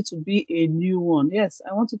you want it to be a new one? Yes,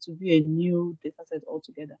 I want it to be a new data set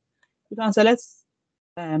altogether. You can select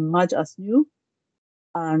merge as new,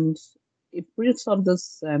 and it brings up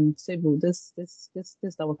this table, this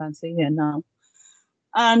that we can see here now.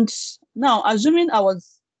 And now, assuming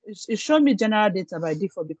it showed me general data by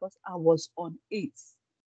default because I was on 8.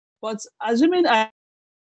 But assuming I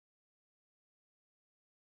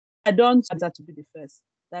don't want that to be the first,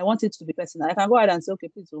 I want it to be personal, I can go ahead and say, okay,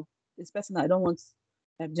 please, it's personal. I don't want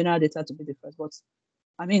general data to be the first. But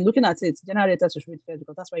I mean, looking at it, general data should be first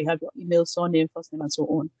because that's where you have your email, surname, first name, and so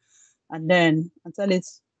on. And then until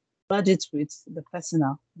it's merge it with the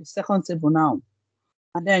personal, the second table now.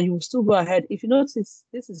 And then you will still go ahead. If you notice,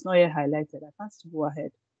 this is not yet highlighted. I can't still go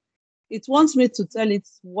ahead. It wants me to tell it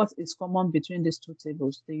what is common between these two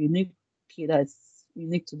tables, the unique key that's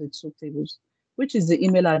unique to the two tables, which is the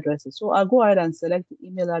email addresses. So I'll go ahead and select the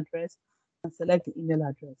email address and select the email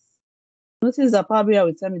address. Notice that Power BI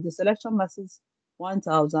will tell me the selection masses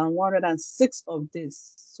 1,106 of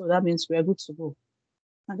this. So that means we are good to go.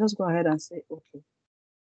 And just go ahead and say, okay.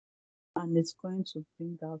 And it's going to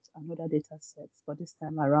bring out another data set, but this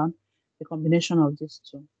time around, the combination of these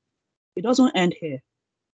two. It doesn't end here.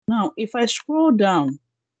 Now, if I scroll down,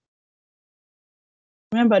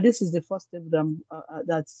 remember this is the first table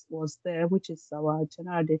that was there, which is our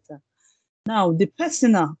general data. Now, the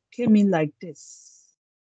personal came in like this,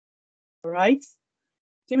 right?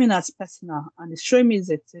 Came in as personal, and it's showing me as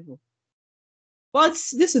a table. But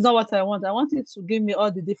this is not what I want. I want it to give me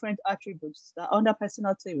all the different attributes that are under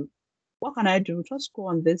personal table. What can I do? Just go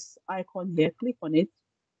on this icon here, click on it.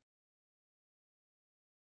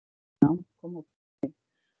 Now, come up.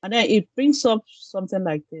 And then it brings up something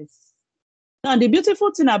like this. Now, the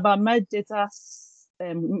beautiful thing about merge data,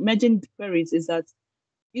 merging queries is that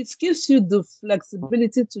it gives you the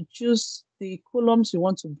flexibility to choose the columns you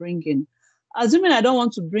want to bring in. Assuming I don't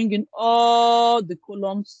want to bring in all the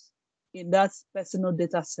columns in that personal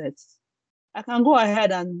data set, I can go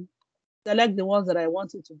ahead and select the ones that I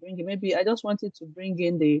wanted to bring in. Maybe I just wanted to bring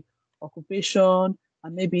in the occupation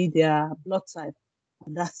and maybe their blood type,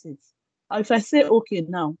 and that's it. If I say okay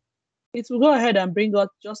now, it will go ahead and bring out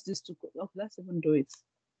just these two. Okay, let's even do it.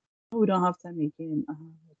 No, we don't have time again.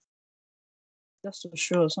 Just to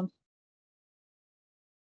show something.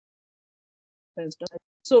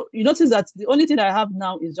 So you notice that the only thing I have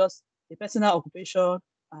now is just the personal occupation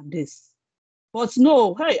and this. But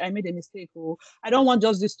no, hey, I made a mistake. Oh, I don't want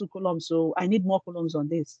just these two columns, so I need more columns on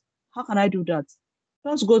this. How can I do that?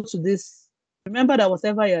 Just go to this. Remember that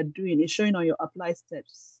whatever you're doing is showing on your apply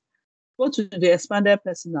steps. Go to the expanded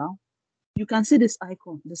personal. You can see this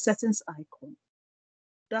icon, the settings icon.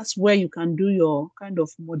 That's where you can do your kind of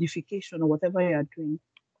modification or whatever you're doing.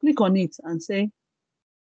 Click on it and say,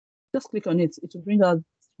 just click on it. It will bring out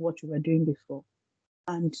what you were doing before.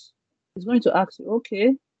 And it's going to ask you,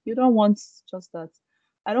 okay, you don't want just that.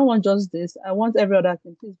 I don't want just this. I want every other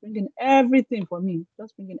thing. Please bring in everything for me.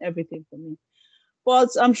 Just bring in everything for me. But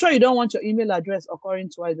I'm sure you don't want your email address occurring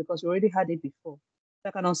twice because you already had it before. So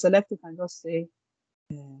I can unselect it and just say,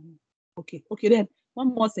 okay. Okay, then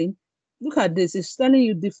one more thing. Look at this. It's telling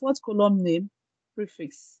you default column name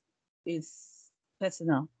prefix is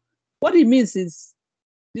personal. What it means is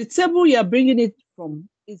the table you're bringing it from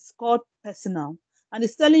is called personal. And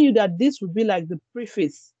it's telling you that this would be like the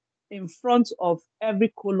prefix in front of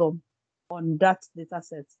every column on that data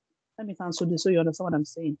set. Let me cancel this so you understand what I'm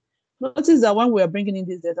saying. Notice that when we are bringing in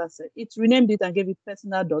this data set, it renamed it and gave it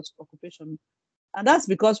personal.occupation. And that's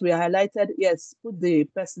because we highlighted, yes, put the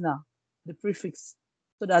personal, the prefix,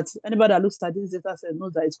 so that anybody that looks at this data set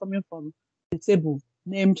knows that it's coming from the table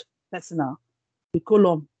named personal, the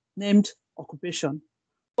column named occupation.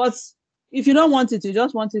 But if you don't want it, you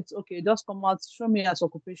just want it, okay, just come out, show me as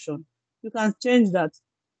occupation. You can change that.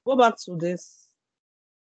 Go back to this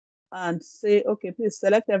and say, okay, please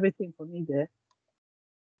select everything for me there.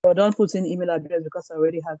 But don't put in email address because I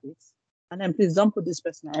already have it. And then please don't put this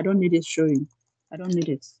person. I don't need it showing. I don't need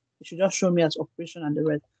it. You should just show me as occupation and the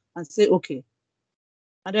rest and say, okay.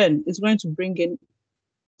 And then it's going to bring in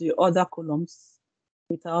the other columns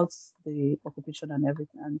without the occupation and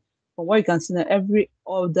everything. And from what you can see now, every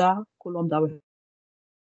other column that we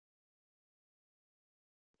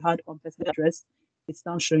had on personal address, it's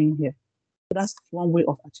now showing here. So that's one way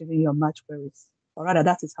of achieving your match queries. Or rather,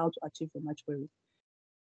 that is how to achieve your match queries.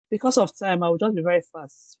 Because of time, I will just be very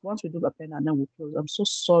fast. Once we do append and then we close. I'm so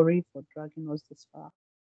sorry for dragging us this far.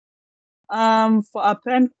 For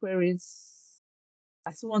append queries,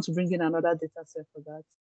 I still want to bring in another data set for that.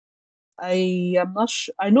 I am not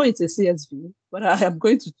sure. I know it's a CSV, but I am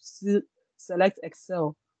going to select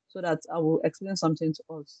Excel so that I will explain something to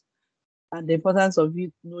us and the importance of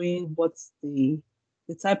you knowing what's the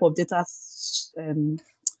type of data,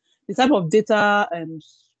 the type of data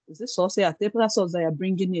is this source? Yeah, data source that you're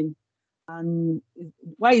bringing in, and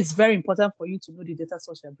why it's very important for you to know the data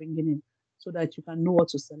source you're bringing in so that you can know what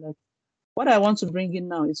to select. What I want to bring in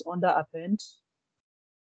now is under append.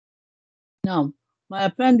 Now, my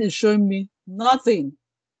append is showing me nothing.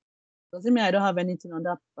 Does it mean I don't have anything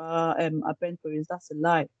under append queries? That's a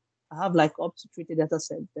lie. I have like up to 3 data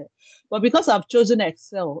sets there. But because I've chosen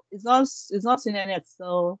Excel, it's not in any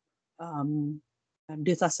Excel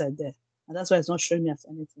data set there. And that's why it's not showing me as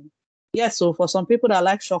anything. Yes, so for some people that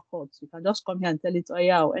like shortcuts, you can just come here and tell it, oh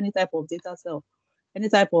yeah, any type of data cell, any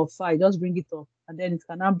type of file, just bring it up. And then it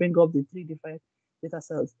can now bring up the 3 different data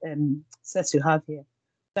cells sets you have here.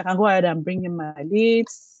 So I can go ahead and bring in my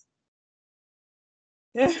leads.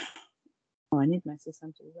 Yeah. Oh, I need my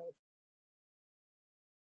system to write.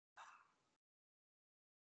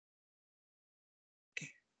 Okay.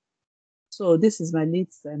 So this is my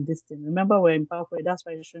leads and this thing. Remember, we're in PowerPoint. That's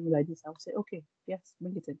why it's showing me like this. I'll say, okay, yes,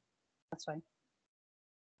 bring it in. That's fine.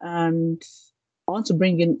 And I want to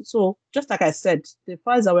bring in, so just like I said, the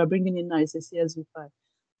files that we're bringing in now is a CSV file.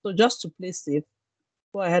 So just to place it,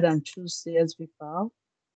 go ahead and choose CSV file,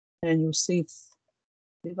 and you see it's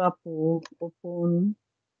Liverpool, open.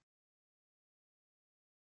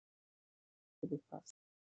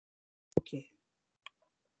 Okay.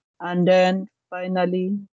 And then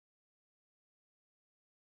finally,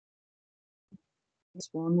 this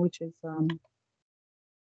one, which is sorry.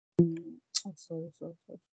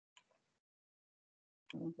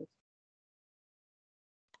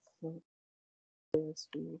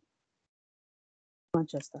 CSV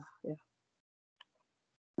Manchester, yeah.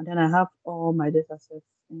 And then I have all my data sets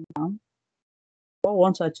in now. What we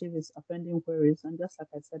want to achieve is appending queries, and just like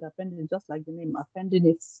I said, appending, just like the name, appending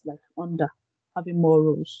it's like under, having more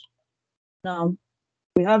rows. Now,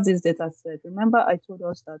 we have this data set. Remember, I told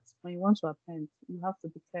us that when you want to append, you have to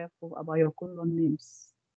be careful about your column names.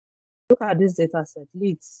 Look at this data set,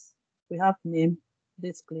 leads. We have name,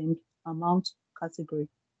 dates claimed, amount, category.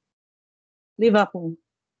 Liverpool,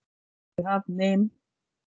 we have name,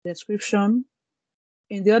 description.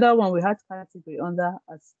 In the other one, we had category under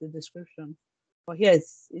as the description. But here,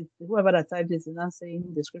 it's whoever that typed this is not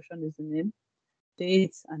saying description is the name,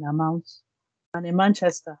 date, and amount. And in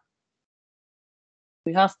Manchester,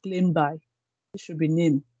 we have claim by. It should be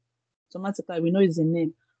name. Automatically, we know it's a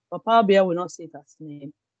name. But Power BI will not say it as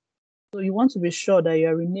name. So you want to be sure that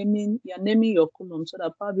you're naming your column so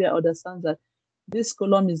that Power BI understands that this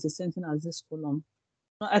column is the same thing as this column.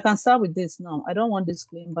 Now, I can start with this now. I don't want this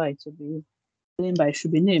claim by to be claim by, it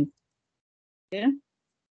should be name. Okay.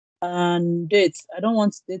 And dates. I don't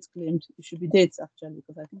want dates claimed. It should be dates actually,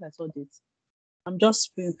 because I think I saw dates. I'm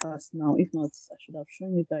just being fast now. If not, I should have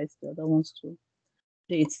shown you guys the other ones too.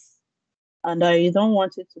 Dates. And I don't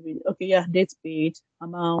want it to be okay. Yeah, dates paid,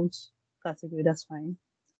 amount, category. That's fine.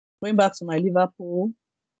 Going back to my Liverpool,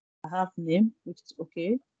 I have name, which is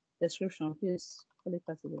okay. Description, please call it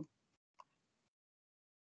category.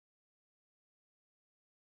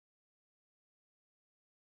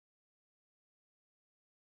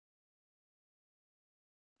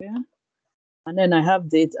 Yeah. And then I have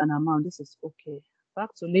date and amount. This is okay. Back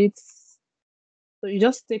to leads. So you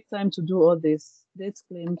just take time to do all this. Dates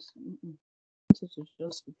claims. This is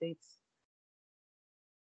just the dates.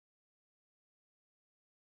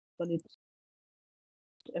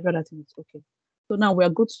 Everything is okay. So now we're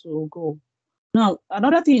good to go. Now,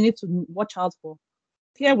 another thing you need to watch out for.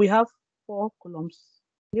 Here we have 4 columns.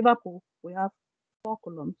 Liverpool, we have 4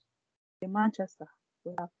 columns. In Manchester,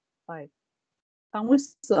 we have 5. Can we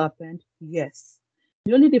still append? Yes.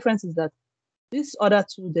 The only difference is that these other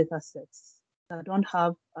 2 data sets that don't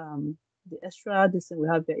have the extra this thing we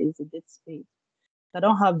have here is the dates page. That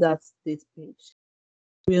don't have that date page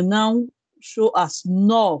will now show as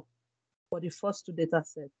null for the first 2 data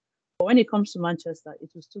sets. But when it comes to Manchester, it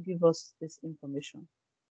will still give us this information.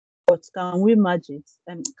 But can we merge it?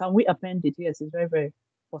 And can we append it? Yes, it's very, very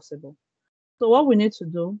possible. So what we need to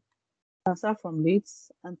do, start from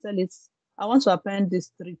leads and tell it, I want to append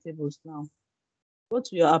these 3 tables now. Go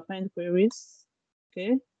to your append queries.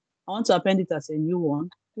 Okay. I want to append it as a new one.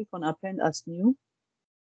 Click on append as new.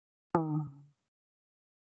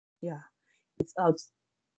 Yeah, it's out.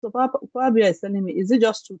 So Power BI is telling me, is it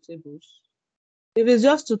just 2 tables? If it's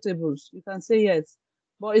just 2 tables, you can say yes.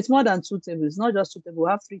 But it's more than 2 tables, not just 2 tables. We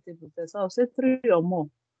have 3 tables there. So I'll say 3 or more.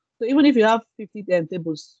 So even if you have 50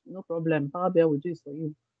 tables, no problem. Power BI will do it for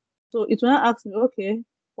you. So it will now ask me, okay,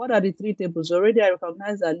 what are the 3 tables? Already I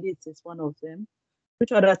recognize that leads is one of them.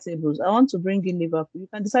 Which other tables? I want to bring in Liverpool. You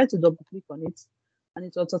can decide to double click on it and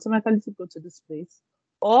it will automatically go to this place.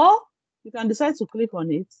 Or you can decide to click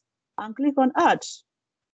on it and click on add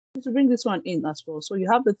to bring this one in as well. So you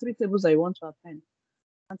have the 3 tables that you want to append.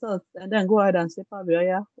 And then go ahead and say, Power BI,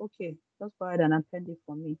 yeah, okay, just go ahead and append it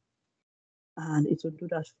for me. And it will do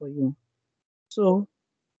that for you. So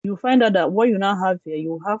you find out that what you now have here,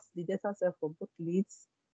 you have the data set for both Leeds,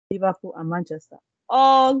 Liverpool, and Manchester,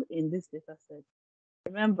 all in this data set.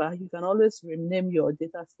 Remember, you can always rename your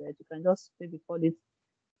data set. You can just maybe call it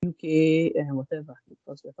UK and whatever,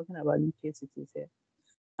 because we're talking about UK cities here.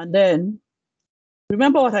 And then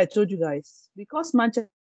remember what I told you guys, because Manchester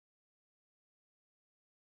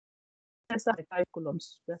has 5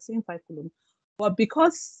 columns, we're seeing 5 columns. But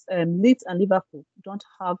because Leeds and Liverpool don't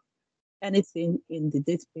have anything in the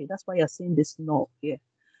date page, that's why you're seeing this null here.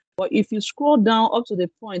 But if you scroll down up to the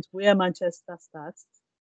point where Manchester starts,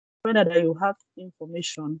 whether that you have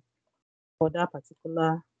information for that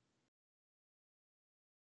particular.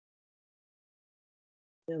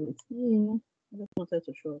 Bear with me. I just wanted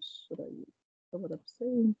to show us so that you know what I'm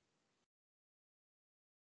saying.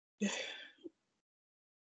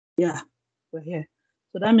 Yeah, we're here.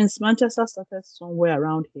 So that means Manchester started somewhere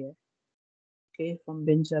around here. Okay, from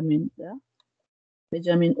Benjamin there.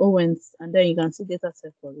 Benjamin Owens, and then you can see data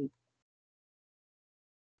set for it.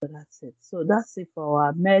 So that's it. So that's it for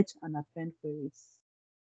our merge and append queries.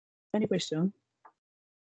 Any question?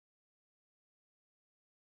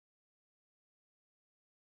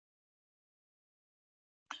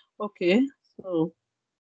 Okay, so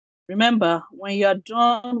remember, when you're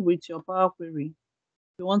done with your Power Query,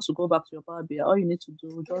 if you want to go back to your Power BI, all you need to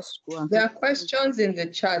do, just go and... There are questions in the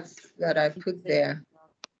chat that I put there.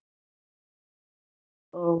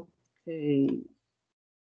 Okay.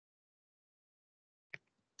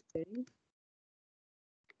 Okay.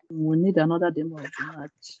 We need another demo of the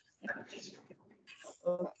match.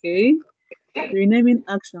 Okay. Renaming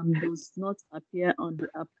action does not appear on the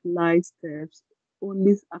apply steps.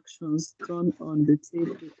 Only actions done on the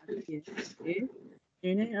table appear. Okay.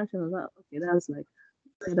 Renaming action is that okay? That's like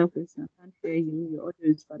another question. I can't hear you. Your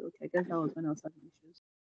audio is bad. Okay, I guess that was when I was having issues.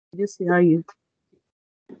 Did you see how you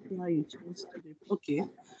changed to the okay?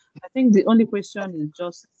 I think the only question is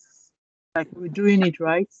just like we're doing it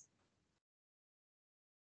right.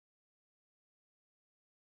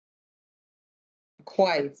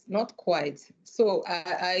 Quite, not quite. So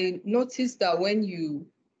I noticed that when you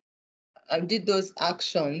did those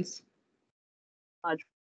actions,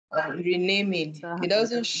 renaming, it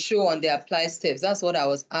doesn't show on the apply steps. That's what I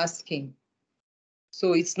was asking.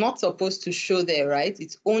 So it's not supposed to show there, right?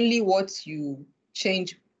 It's only what you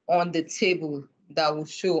change on the table that will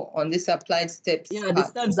show on this applied steps. Yeah, the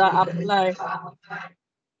steps that apply.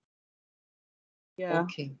 Yeah.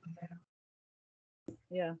 Okay.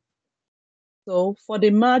 Yeah. So for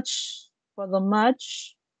the match,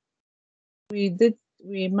 we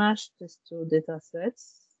matched these 2 data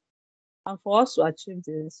sets. And for us to achieve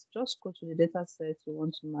this, just go to the data set you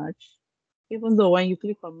want to match. Even though when you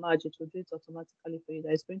click on match, it will do it automatically for you.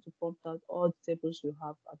 That is going to prompt out all the tables you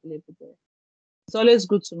have available there. It's always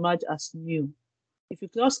good to match as new. If you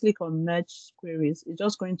just click on merge queries, it's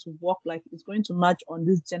just going to work like it's going to match on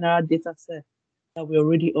this general data set that we're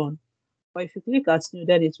already on. But if you click as new,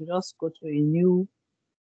 then it will just go to a new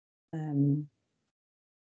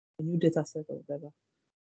data set or whatever.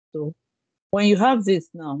 So when you have this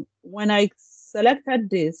now, when I selected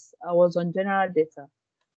this, I was on general data.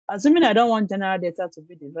 Assuming I don't want general data to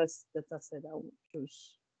be the first data set I will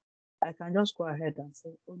choose, I can just go ahead and say,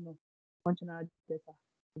 oh no, I want general data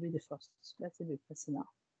to be the first. Let it be personal.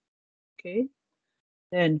 Okay.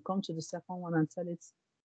 Then come to the second one and tell it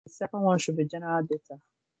the second one should be general data.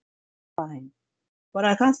 Fine. But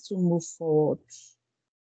I can't still move forward.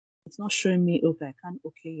 It's not showing me okay, I can't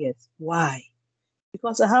okay yet. Why?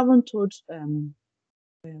 Because I haven't told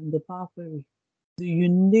the Power Query the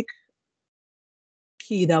unique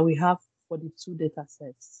key that we have for the 2 data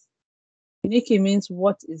sets. Unique key means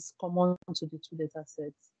what is common to the 2 data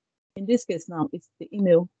sets. In this case now, it's the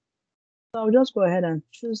email. So I'll just go ahead and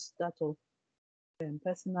choose that of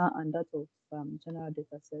personal and that of general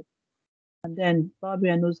data set. And then Power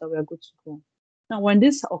BI knows that we are good to go. Now, when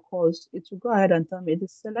this occurs, it will go ahead and tell me the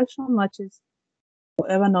selection matches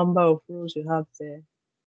whatever number of rows you have there,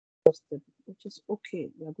 which is okay.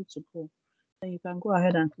 We are good to go. Then you can go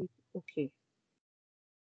ahead and click OK.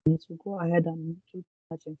 And it will go ahead and do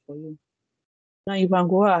matching for you. Now you can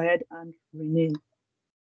go ahead and rename.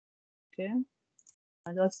 Okay.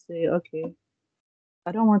 I just say, okay,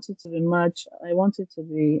 I don't want it to be match. I want it to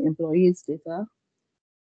be employees data.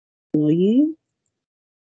 Employee.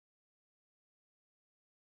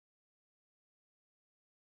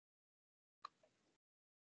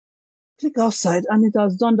 Click outside and it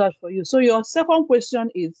has done that for you. So your second question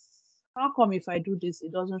is, how come if I do this,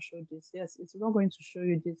 it doesn't show this? Yes, it's not going to show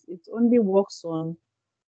you this. It only works on,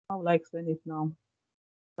 how will I explain it now?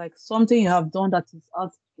 Like something you have done that is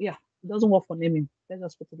out. Yeah, it doesn't work for naming. Let's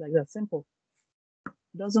just put it like that. Simple.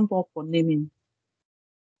 It doesn't work for naming.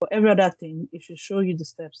 For every other thing, it should show you the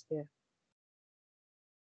steps there.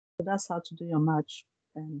 So that's how to do your match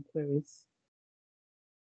and queries. Is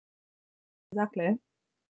that clear? I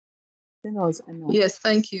think that was enough. Yes,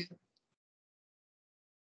 thank you.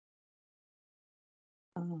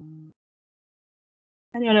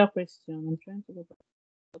 Any other question? I'm trying to go back.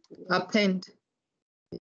 Append.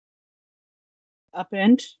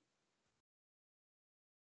 Append.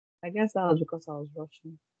 I guess that was because I was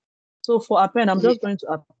rushing. So for append, I'm just going to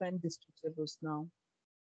append these two tables now.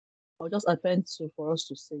 I'll just append two for us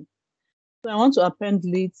to see. So I want to append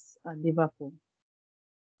Leeds and Liverpool.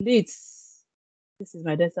 Leeds, this is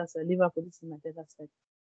my data set. Liverpool, this is my data set.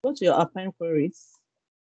 Go to your append queries.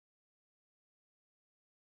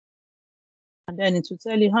 And then it will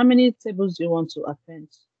tell you how many tables you want to append.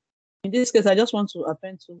 In this case, I just want to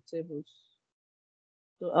append 2 tables.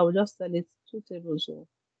 So I will just tell it 2 tables.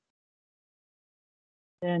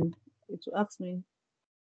 Then it will ask me,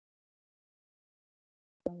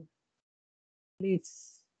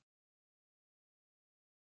 please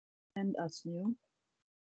end as new.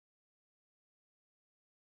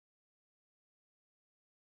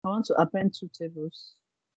 I want to append 2 tables.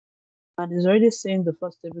 And it's already saying the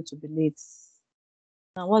first table to be Leeds.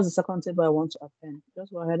 Now, what's the second table I want to append?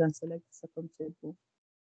 Just go ahead and select the second table,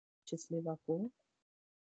 which is Liverpool.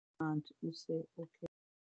 And you say, okay.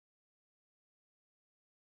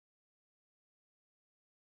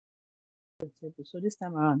 So this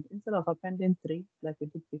time around, instead of appending 3 like we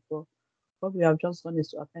did before, what we have just done is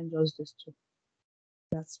to append just these 2.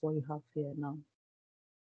 That's what you have here now.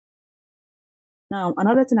 Now,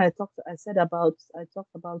 another thing I talked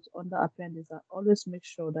about under append is that always make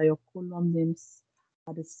sure that your column names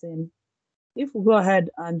are the same. If we go ahead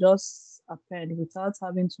and just append without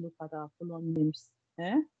having to look at our column names,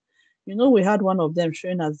 you know, we had one of them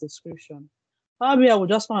showing as description. Probably I will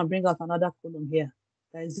just come and bring out another column here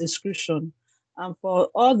that is description. And for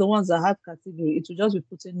all the ones that have category, it will just be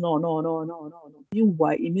putting no.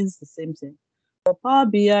 Meanwhile, it means the same thing. But Power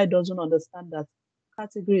BI doesn't understand that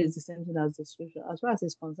category is the same thing as description. As far as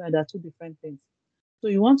it's concerned, there are 2 different things. So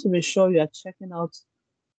you want to be sure you are checking out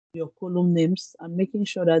your column names and making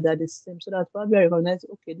sure that they're the same, so that Power BI recognizes,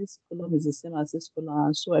 okay, this column is the same as this column,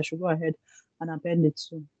 and so I should go ahead and append it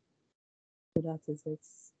too. So that is it.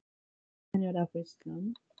 Any other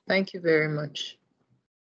question? Thank you very much.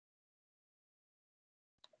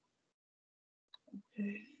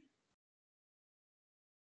 Okay.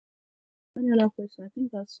 Any other question? I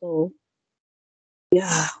think that's all.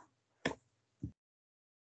 Yeah.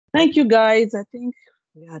 Thank you, guys. I think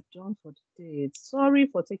we are done for today. Sorry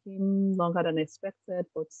for taking longer than expected,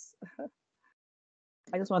 but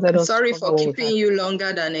I just wanted to. Sorry for keeping you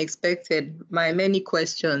longer than expected. My many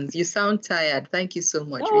questions. You sound tired. Thank you so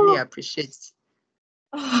much. Really appreciate it.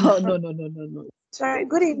 Oh, no. Sorry.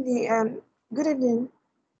 Good evening. Good evening.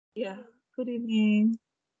 Yeah. Good evening.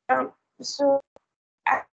 So,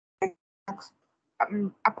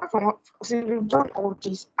 apart from since we've done all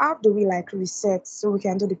this, how do we like reset so we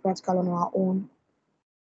can do the practical on our own?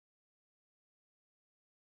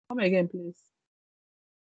 Come again, please.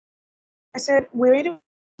 I said we're ready.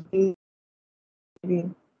 If we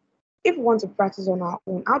want to practice on our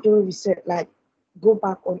own, how do we reset? Like, go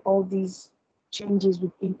back on all these changes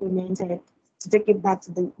we've implemented to take it back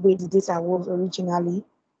to the way the data was originally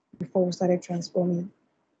before we started transforming.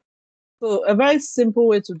 So a very simple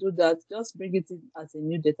way to do that, just bring it in as a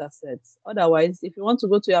new data set. Otherwise, if you want to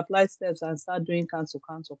go to your apply steps and start doing cancel.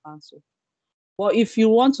 But if you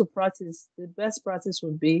want to practice, the best practice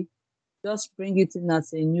would be just bring it in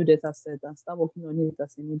as a new data set and start working on it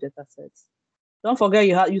as a new data set. Don't forget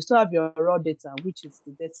you still have your raw data, which is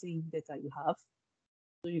the dirty data you have.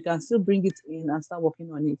 So you can still bring it in and start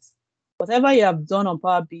working on it. Whatever you have done on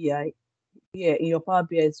Power BI, here in your Power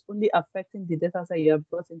BI, is only affecting the data set you have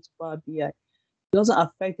brought into Power BI. It doesn't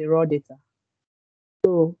affect the raw data.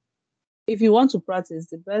 So if you want to practice,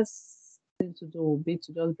 the best thing to do would be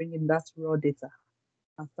to just bring in that raw data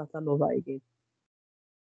and start all over again.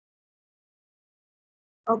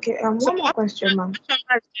 Okay, one more question, ma'am. What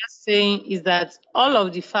I'm just saying is that all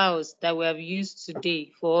of the files that we have used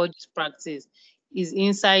today for all this practice is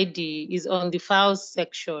on the files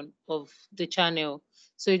section of the channel.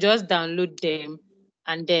 So you just download them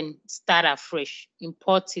and then start afresh,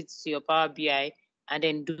 import it to your Power BI, and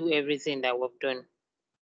then do everything that we've done.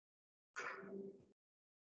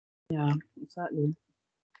 Yeah, exactly.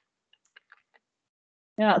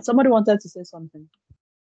 Yeah, somebody wanted to say something.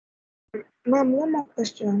 Ma'am, one more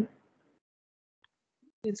question.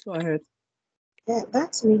 Please go ahead. Yeah,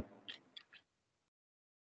 that's me.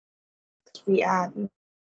 We are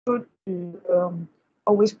to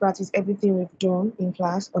always practice everything we've done in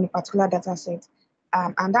class on a particular data set.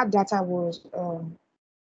 And that data was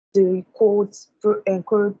the Code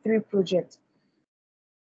 3 project.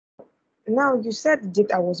 Now, you said the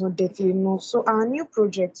data was not dirty enough. So our new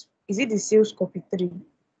project, is it the sales copy 3?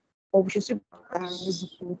 Or we should see the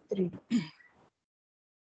Code 3?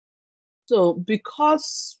 So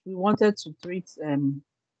because we wanted to treat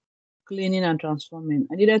cleaning and transforming,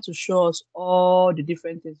 I needed to show us all the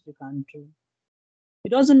different things you can do. It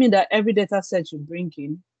doesn't mean that every data set you bring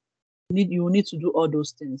in, you need to do all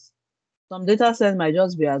those things. Some data sets might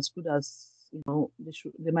just be as good as,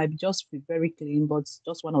 they might just be very clean, but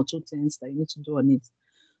just one or two things that you need to do on it.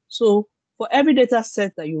 So for every data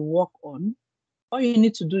set that you work on, all you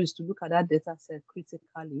need to do is to look at that data set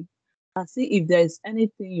critically and see if there is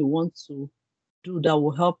anything you want to do that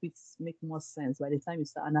will help it make more sense by the time you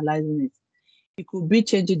start analyzing it. It could be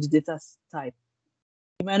changing the data type.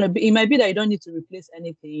 It might be that you don't need to replace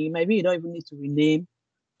anything. It might be you don't even need to rename.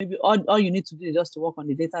 Maybe all you need to do is just to work on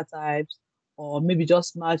the data types, or maybe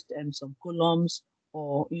just match some columns,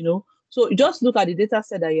 or so you just look at the data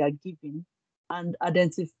set that you are given and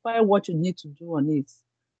identify what you need to do on it.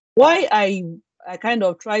 Why I kind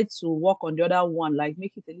of try to work on the other one, like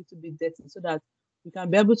make it a little bit dirty, so that you can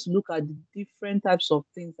be able to look at the different types of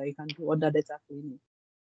things that you can do under data cleaning,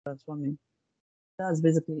 transforming. That's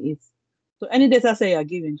basically it. So any data set you are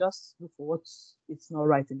given, just look for what it's not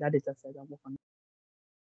right in that data set and work on it.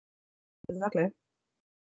 Exactly.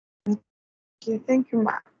 Okay, thank you,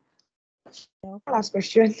 ma. Last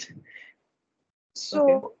question.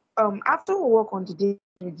 So, after we work on the data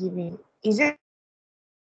you're giving, is it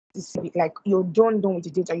like you're done with the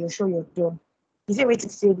data, you're sure you're done? Is there a way to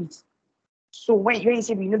save it? So when you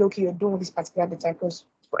save it, you know, okay, you're done with this particular data, because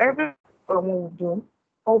for every one we've done,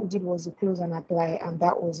 all we did was to close and apply, and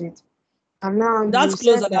that was it. And now that's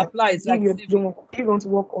close and apply. It's like if you want to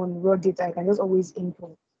work on raw data, you can just always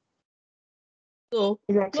import. So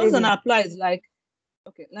close and apply is like,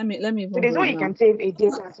 okay, let me. So there's no way you can save a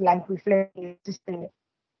data to like reflect the system.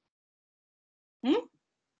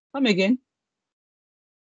 Come again.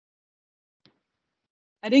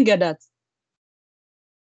 I didn't get that.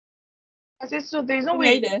 I said, so there's no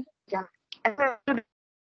way there.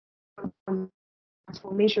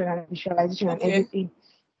 Transformation and visualization and everything.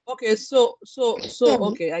 Okay, so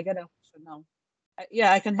okay, I get that question now.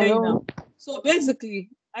 Yeah, I can hear you now. So basically,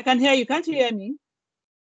 I can hear you. Can't you hear me?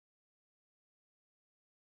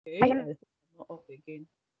 Okay, I'm not up again.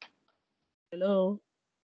 Hello.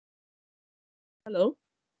 Hello.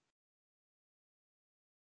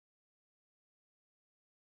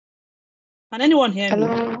 Can anyone hear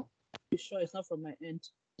me? You sure it's not from my end?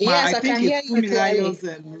 Yes, I can hear you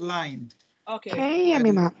clearly. Line. Okay. Can you hear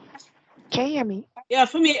me, ma? Can you hear me? Yeah,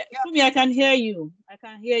 for me, I can hear you. I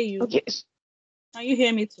can hear you. Okay. Can you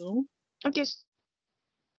hear me too? Okay.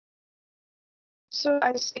 So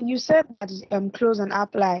you said that close and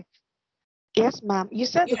apply. Yes, ma'am. You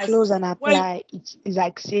said the close and apply. It's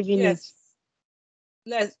like saving it.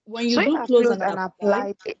 Yes. When you do close and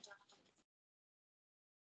apply.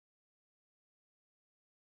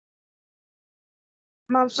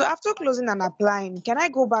 Ma'am, so after closing and applying, can I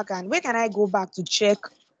go back and where can I go back to check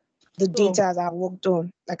the data that I worked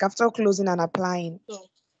on? Like after closing and applying. So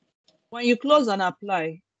when you close and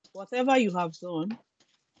apply, whatever you have done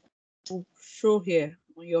will show here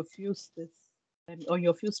on your view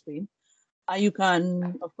screen, and you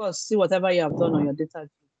can, of course, see whatever you have done on your data.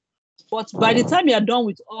 But by the time you are done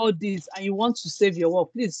with all this and you want to save your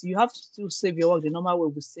work, please, you have to still save your work the normal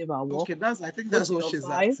way we save our work. Okay, I think that's what she's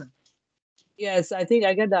asking. Yes, I think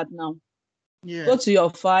I get that now. Yeah. Go to your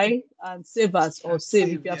file and save as or save.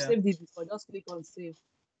 If you have saved it before, just click on save.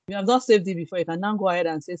 If you have not saved it before, you can now go ahead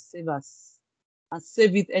and say save as and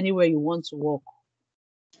save it anywhere you want to work.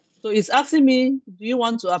 So it's asking me, do you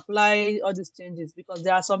want to apply all these changes? Because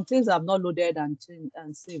there are some things I've not loaded and changed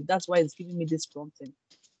and saved. That's why it's giving me this prompting.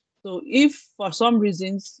 So if for some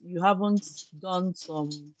reasons you haven't done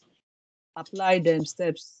some applied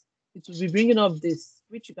steps, it will be bringing up this,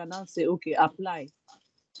 which you can now say, okay, apply.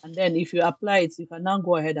 And then if you apply it, you can now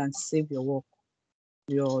go ahead and save your work,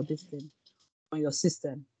 this thing on your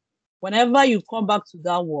system. Whenever you come back to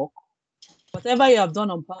that work, whatever you have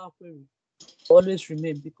done on Power Query always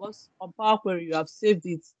remain, because on Power Query you have saved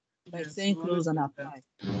it by saying close and apply.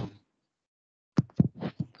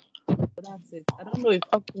 So that's it. I don't know if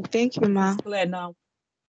thank you, ma'am. It's clear now.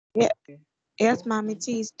 Yeah. Okay. Yes, ma'am, it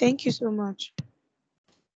is. Thank you so much.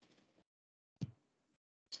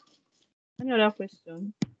 Any other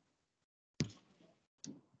question?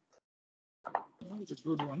 That's a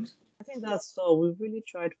good one. I think that's all. We've really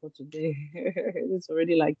tried for today. It's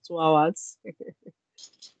already like 2 hours.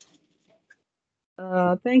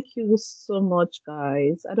 Thank you so much,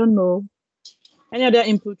 guys. I don't know Any other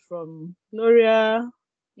input from Gloria,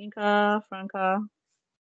 Inka, Franca?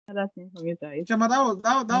 Other things from you guys? Chama,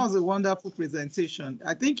 that was a wonderful presentation.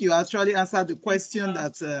 I think you actually answered the question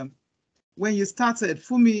that when you started,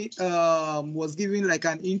 Fumi was giving like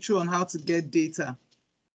an intro on how to get data.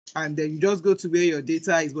 And then you just go to where your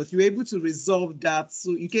data is, but you're able to resolve that.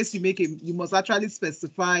 So in case you you must actually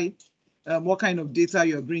specify what kind of data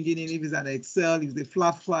you're bringing in, if it's an Excel, if it's a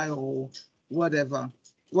flat file or whatever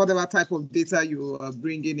type of data you are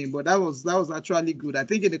bringing in. But that was actually good. I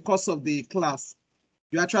think in the course of the class,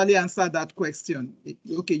 you actually answered that question.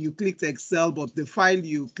 Okay, you clicked Excel, but the file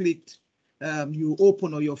you clicked, you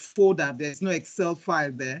open or your folder, there's no Excel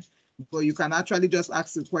file there, but you can actually just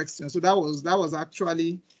ask the question. So that was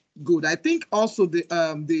actually good. I think also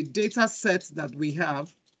the data sets that we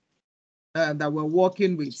have that we're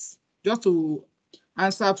working with, just to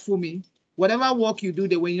answer Fumi, whatever work you do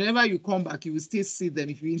there, whenever you come back, you will still see them.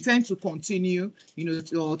 If you intend to continue,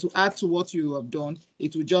 or to add to what you have done,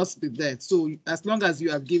 it will just be there. So as long as you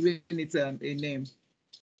have given it a name.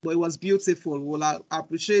 But it was beautiful. We'll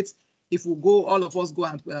appreciate if we go, all of us go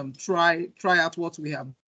and try out what we have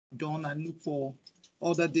done and look for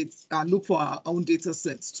other data and look for our own data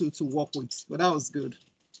sets to work with. But that was good.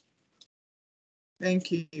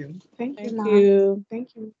 Thank you. Thank you.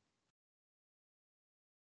 Thank you.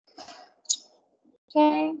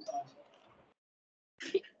 Okay.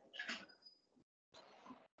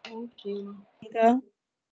 Thank you.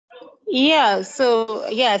 Yeah, so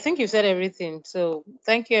I think you said everything. So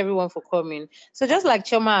thank you everyone for coming. So just like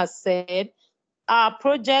Chioma has said, our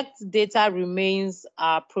project data remains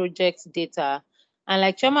our project data. And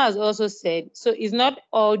like Chioma has also said, so it's not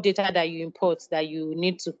all data that you import that you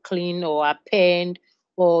need to clean or append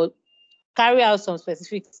or carry out some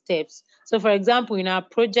specific steps. So for example, in our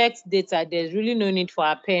project data, there's really no need for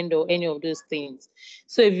append or any of those things.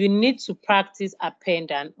 So if you need to practice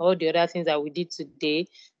append and all the other things that we did today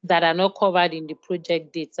that are not covered in the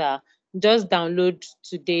project data, just download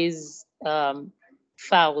today's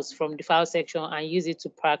files from the file section and use it to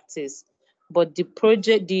practice. But the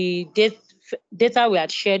data we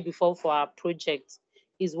had shared before for our project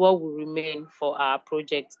is what will remain for our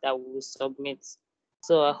project that we will submit.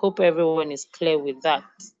 So I hope everyone is clear with that.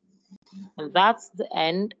 And that's the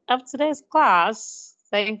end of today's class.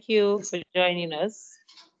 Thank you for joining us.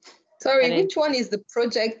 Sorry, which one is the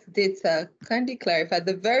project data? Kindly clarify.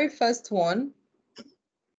 The very first one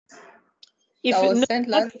that was sent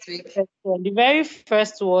last week. The very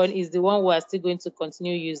first one is the one we are still going to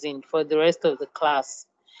continue using for the rest of the class.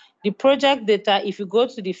 The project data, if you go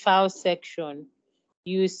to the file section,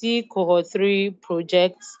 you see cohort 3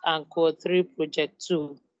 projects and cohort 3 project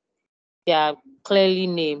 2. They are clearly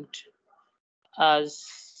named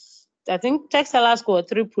as, I think TechSellers cohort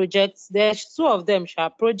 3 projects. There's 2 of them,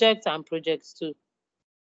 projects and projects 2.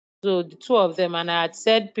 So the 2 of them, and I had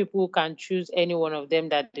said people can choose any one of them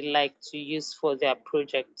that they like to use for their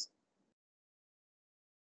project.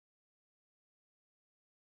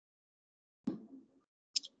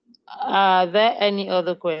 Are there any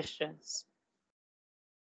other questions?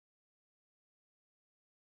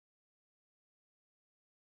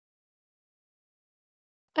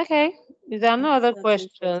 Okay, is there no other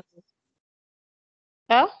questions?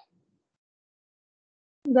 Yeah?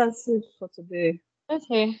 That's it for today.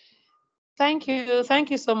 Okay. Thank you. Thank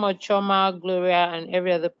you so much, Chioma, Gloria, and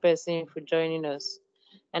every other person for joining us.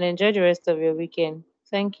 And enjoy the rest of your weekend.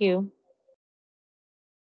 Thank you.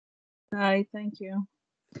 Bye. Thank you.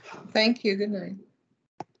 Thank you. Good night.